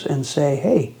Jews and say,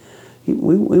 hey,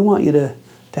 we want you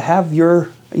to have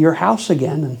your house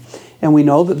again. And we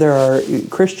know that there are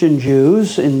Christian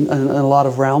Jews in a lot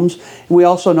of realms. And we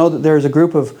also know that there's a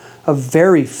group of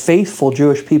very faithful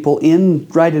Jewish people in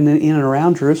and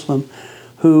around Jerusalem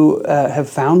who have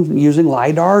found, using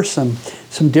LiDAR, some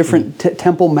different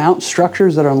Temple Mount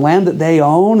structures that are on land that they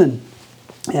own.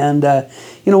 And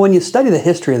when you study the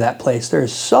history of that place,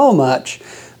 there's so much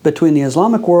between the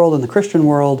Islamic world and the Christian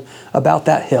world about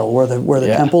that hill where the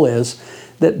temple is,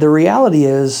 that the reality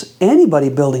is anybody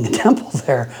building a temple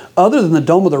there, other than the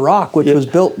Dome of the Rock, which was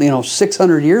built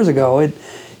 600 years ago,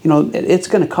 it's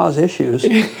going to cause issues,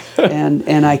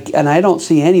 and I don't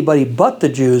see anybody but the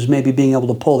Jews maybe being able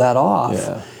to pull that off.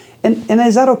 Yeah. And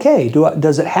is that okay?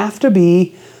 Does it have to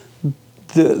be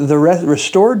the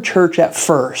restored church at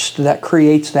first that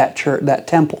creates that church, that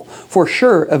temple? For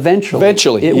sure,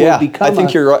 eventually it will become. I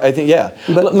think you're right. I think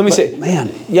But let me say, man.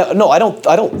 Yeah, no, I don't.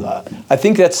 I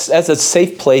think that's a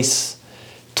safe place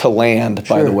to land.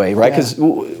 By the way, right? Because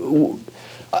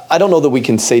I don't know that we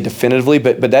can say definitively,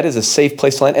 but that is a safe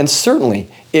place to land, and certainly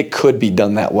it could be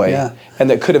done that way. Yeah. And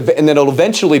that could have, and then it'll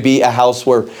eventually be a house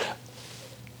where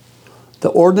the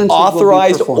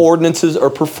authorized ordinances are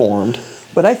performed.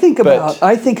 But I think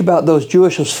about those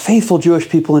faithful Jewish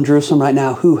people in Jerusalem right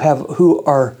now who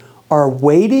are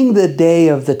waiting the day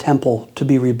of the temple to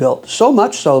be rebuilt. So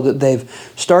much so that they've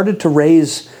started to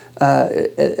raise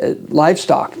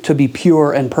livestock to be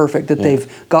pure and perfect. That they've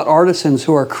got artisans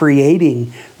who are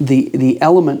creating the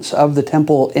elements of the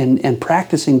temple and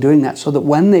practicing doing that, so that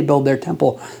when they build their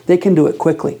temple, they can do it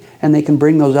quickly and they can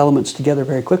bring those elements together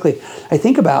very quickly. I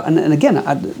think about, and again,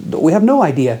 we have no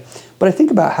idea, but I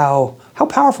think about how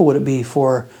powerful would it be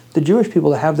for the Jewish people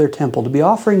to have their temple, to be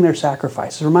offering their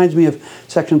sacrifices. It reminds me of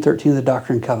Section 13 of the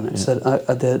Doctrine and Covenants, that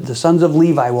the sons of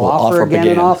Levi will offer again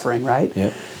an offering, right?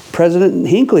 Yep. President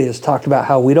Hinckley has talked about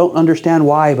how we don't understand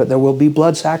why, but there will be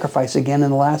blood sacrifice again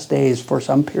in the last days for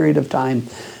some period of time,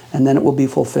 and then it will be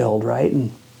fulfilled, right?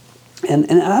 And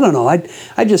I don't know,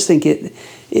 I just think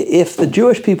if the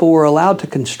Jewish people were allowed to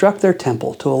construct their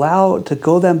temple,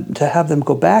 to have them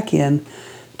go back in,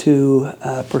 to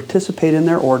participate in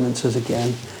their ordinances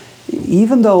again,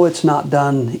 even though it's not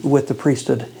done with the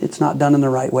priesthood, it's not done in the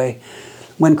right way.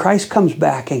 When Christ comes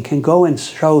back and can go and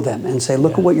show them and say,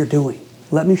 look at what you're doing.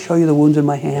 Let me show you the wounds in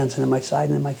my hands and in my side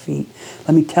and in my feet.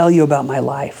 Let me tell you about my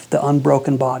life, the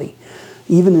unbroken body.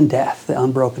 Even in death, the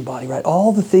unbroken body, right?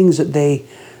 All the things that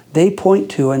they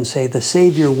point to and say, the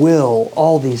Savior will,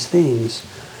 all these things.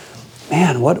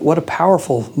 Man, what a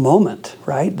powerful moment,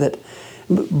 right? But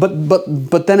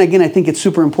then again, I think it's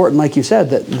super important, like you said,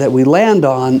 that we land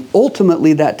on,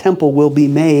 ultimately that temple will be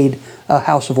made a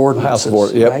house of ordinances,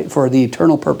 right? For the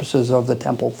eternal purposes of the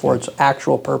temple, for its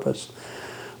actual purpose.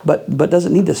 But does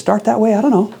it need to start that way? I don't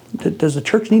know. Does the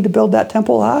church need to build that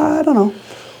temple? I don't know.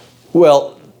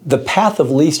 Well, the path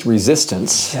of least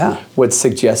resistance would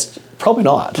suggest probably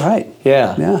not. Right.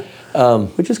 Yeah.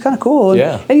 Which is kind of cool.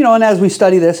 And and as we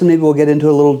study this, and maybe we'll get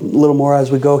into a little more as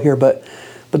we go here, but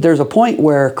there's a point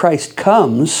where Christ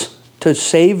comes to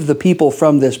save the people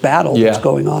from this battle that's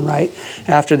going on, right?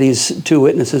 After these two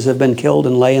witnesses have been killed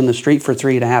and lay in the street for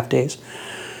 3.5 days.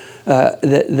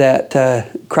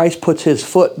 Christ puts his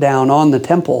foot down on the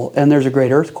temple, and there's a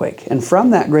great earthquake. And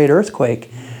from that great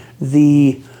earthquake,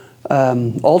 the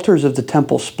altars of the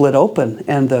temple split open,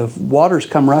 and the waters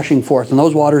come rushing forth. And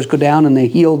those waters go down, and they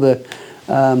heal the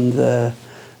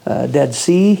Dead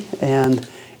Sea, and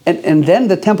then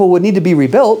the temple would need to be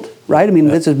rebuilt, right? I mean,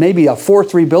 this is maybe a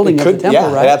fourth rebuilding of the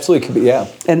temple, right? It absolutely could be,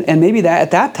 And maybe that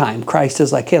at that time, Christ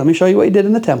is like, hey, let me show you what you did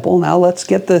in the temple. Now let's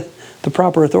get the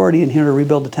proper authority in here to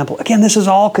rebuild the temple. Again, this is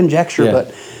all conjecture,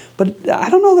 but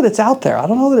I don't know that it's out there. I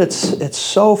don't know that it's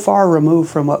so far removed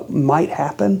from what might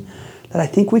happen that I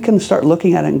think we can start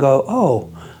looking at it and go, oh,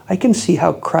 I can see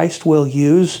how Christ will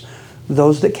use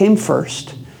those that came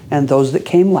first and those that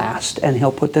came last, and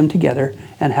he'll put them together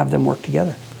and have them work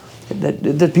together.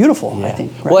 That's beautiful, I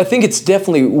think. Right? Well, I think it's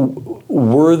definitely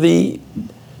worthy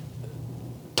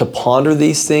to ponder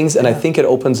these things, and I think it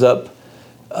opens up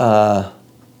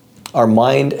our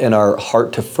mind and our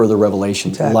heart to further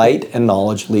revelation. Exactly. Light and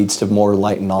knowledge leads to more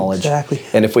light and knowledge. Exactly.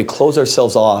 And if we close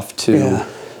ourselves off to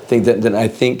thing that I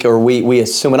think, or we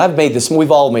assume, and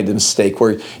we've all made the mistake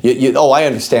where I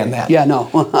understand that. Yeah, no.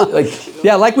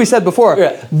 Like we said before,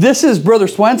 this is Brother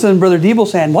Swenson and Brother Deeble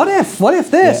saying, what if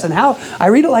this, and how I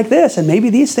read it like this, and maybe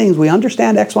these things, we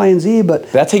understand X, Y, and Z, but...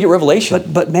 That's how you get revelation.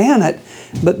 But man,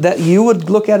 that you would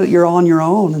look at it, you're on your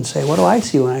own and say, what do I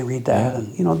see when I read that?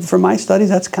 And from my studies,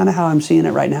 that's kind of how I'm seeing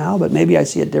it right now, but maybe I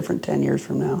see it different 10 years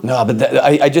from now. No, but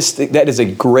I just think that is a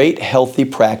great, healthy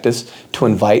practice to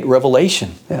invite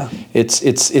revelation. Yeah.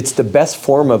 It's the best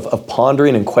form of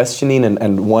pondering and questioning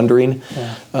and wondering.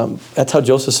 Yeah. That's how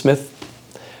Joseph Smith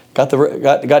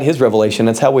got his revelation.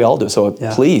 That's how we all do. So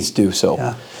please do so.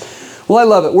 Yeah. Well, I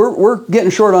love it. We're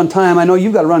getting short on time. I know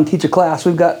you've got to run and teach a class.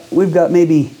 We've got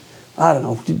maybe, I don't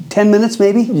know, 10 minutes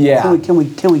maybe? Yeah. Can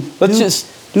we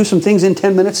do some things in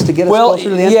 10 minutes to get us closer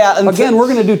to the end? Yeah. Again,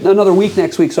 we're going to do another week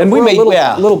next week, so we're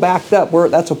a little backed up.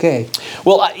 That's okay.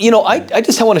 Well, I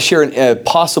just want to share a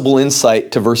possible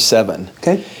insight to verse 7.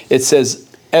 Okay. It says,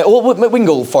 we can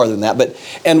go farther than that, but,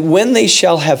 and when they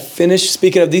shall have finished,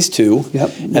 speaking of these two,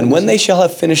 and when they shall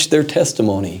have finished their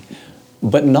testimony,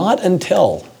 but not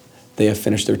until they have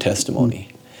finished their testimony.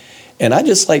 And I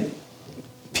just like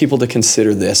people to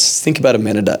consider this. Think about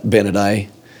Abinadi.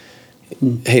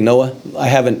 Hey, Noah, I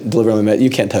haven't delivered my message. You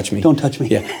can't touch me. Don't touch me.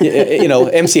 Yeah.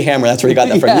 MC Hammer, that's where he got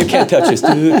that from. You can't touch us.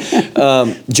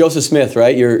 Joseph Smith,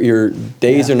 right? Your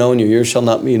days are known, your years shall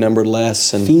not be numbered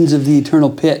less. And fiends of the eternal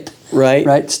pit.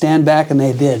 Right? Stand back, and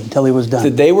they did until he was done.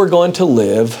 That they were going to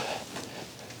live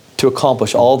to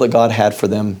accomplish all that God had for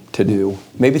them to do.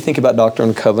 Maybe think about Doctrine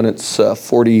and Covenants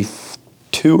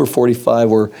 42 or 45,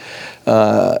 where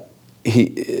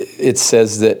it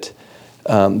says that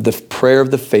the prayer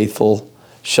of the faithful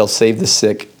shall save the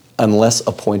sick unless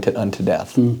appointed unto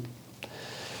death.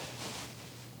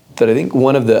 That I think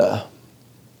one of the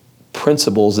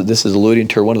principles that this is alluding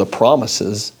to, or one of the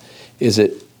promises, is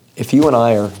that if you and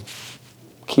I are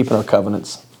keeping our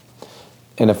covenants,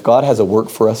 and if God has a work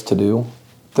for us to do,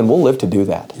 then we'll live to do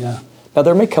that. Yeah. Now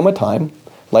there may come a time,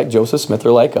 like Joseph Smith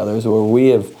or like others, where we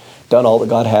have done all that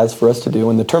God has for us to do.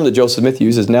 And the term that Joseph Smith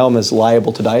uses, now I'm as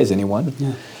liable to die as anyone.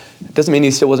 Yeah. It doesn't mean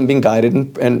he still wasn't being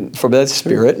guided and for the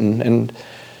Spirit and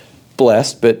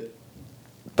blessed, but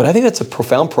I think that's a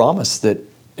profound promise that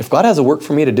if God has a work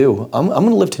for me to do, I'm going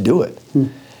to live to do it.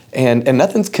 And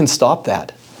nothing can stop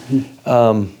that.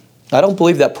 I don't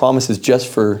believe that promise is just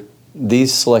for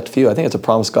these select few. I think it's a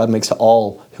promise God makes to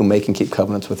all who make and keep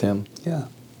covenants with Him. Yeah,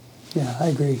 I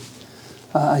agree.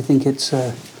 I think it's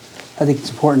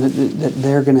important that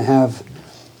they're going to have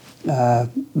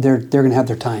they're going to have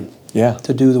their time.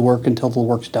 To do the work until the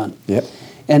work's done. Yep.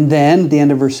 And then the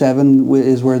end of verse 7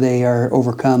 is where they are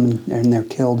overcome and they're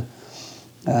killed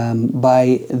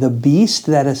by the beast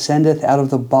that ascendeth out of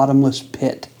the bottomless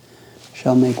pit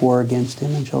shall make war against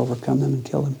him and shall overcome them and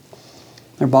kill him.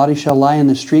 Their bodies shall lie in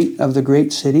the street of the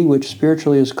great city, which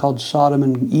spiritually is called Sodom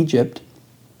and Egypt,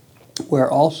 where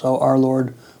also our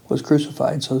Lord was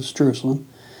crucified. So it's Jerusalem.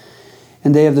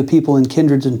 And they of the people and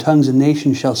kindreds and tongues and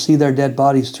nations shall see their dead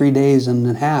bodies 3 days and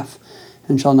a half,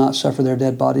 and shall not suffer their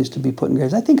dead bodies to be put in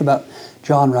graves. I think about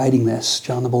John writing this,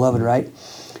 John the Beloved, right?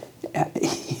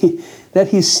 That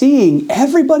he's seeing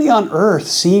everybody on earth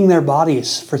seeing their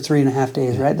bodies for 3.5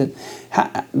 days, right?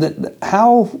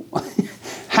 How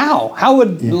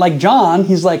would, like John,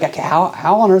 he's like, okay,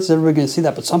 how on earth is everybody going to see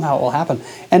that? But somehow it will happen.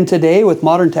 And today, with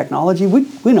modern technology, we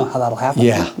know how that'll happen.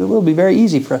 Yeah. It will be very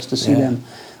easy for us to see them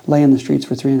lay in the streets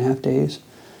for 3.5 days.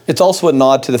 It's also a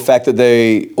nod to the fact that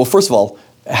first of all,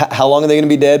 how long are they going to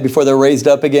be dead before they're raised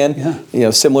up again? Yeah.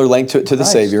 Similar length to the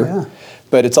Savior. Yeah.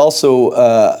 But it's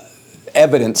also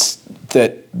evidence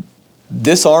that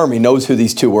this army knows who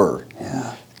these two were.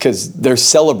 Yeah. Because they're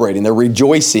celebrating, they're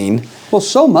rejoicing. Well,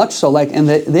 so much so, and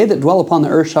they that dwell upon the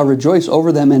earth shall rejoice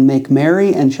over them and make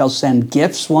merry and shall send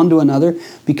gifts one to another,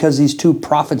 because these two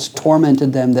prophets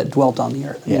tormented them that dwelt on the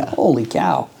earth. I mean, holy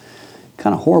cow.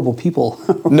 Kind of horrible people.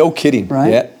 No kidding.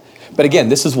 Right? Yeah. But again,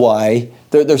 this is why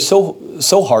they're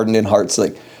so hardened in hearts.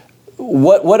 Like,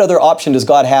 what other option does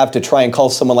God have to try and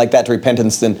call someone like that to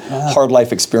repentance than hard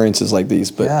life experiences like these?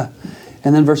 But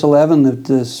and then verse 11,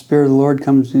 the Spirit of the Lord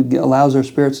allows their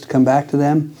spirits to come back to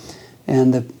them,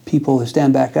 and the people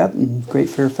stand back up, and great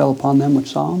fear fell upon them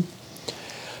which saw them.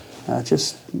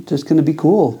 Just going to be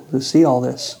cool to see all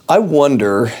this. I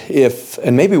wonder if,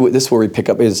 and maybe this is where we pick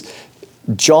up, is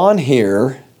John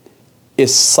here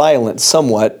is silent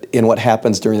somewhat in what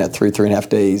happens during that 3.5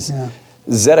 days. Yeah.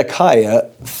 Zechariah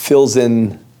fills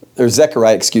in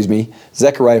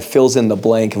the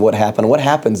blank of what happened. What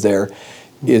happens there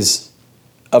is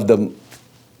of the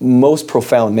most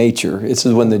profound nature. This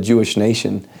is when the Jewish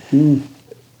nation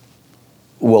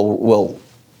will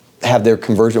have their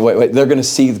conversion. They're going to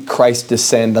see Christ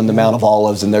descend on the Mount of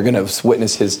Olives, and they're going to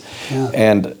witness His. Yeah.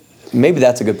 And maybe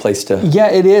that's a good place to.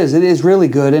 Yeah, it is. It is really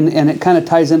good, and it kind of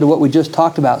ties into what we just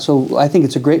talked about. So I think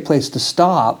it's a great place to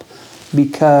stop,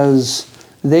 because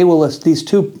these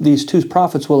two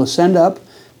prophets will ascend up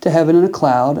to heaven in a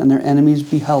cloud, and their enemies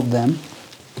beheld them.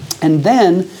 And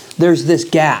then there's this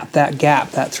gap, that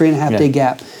 3.5 day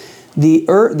gap.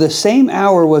 The same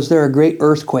hour was there a great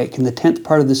earthquake, and the 10th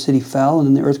part of the city fell, and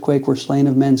in the earthquake were slain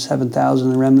of men 7,000,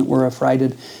 and the remnant were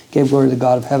affrighted, gave glory to the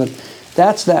God of heaven.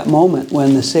 That's that moment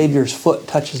when the Savior's foot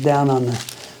touches down on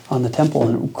the temple,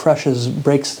 and it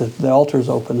breaks the altars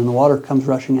open, and the water comes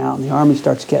rushing out, and the army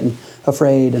starts getting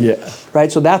afraid. And,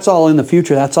 right? So that's all in the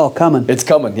future. That's all coming. It's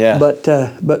coming, yeah.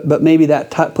 But maybe that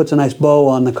puts a nice bow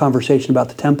on the conversation about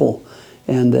the temple.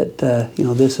 And that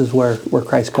this is where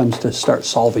Christ comes to start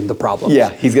solving the problems. Yeah,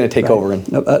 He's going to take over. And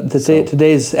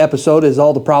today's episode is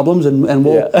all the problems, and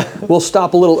we'll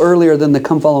stop a little earlier than the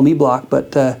Come Follow Me block,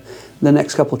 but the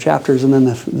next couple of chapters, and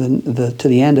then to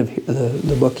the end of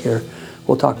the book here,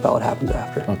 we'll talk about what happens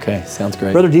after. Okay, sounds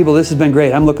great. Brother Deeble, this has been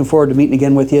great. I'm looking forward to meeting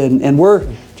again with you. And we're,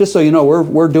 just so you know,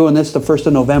 we're doing this the 1st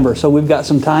of November, so we've got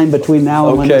some time between now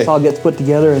and when this all gets put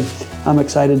together, and I'm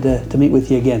excited to meet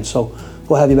with you again. So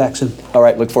we'll have you back soon. All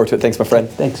right, look forward to it. Thanks, my friend.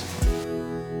 Thanks.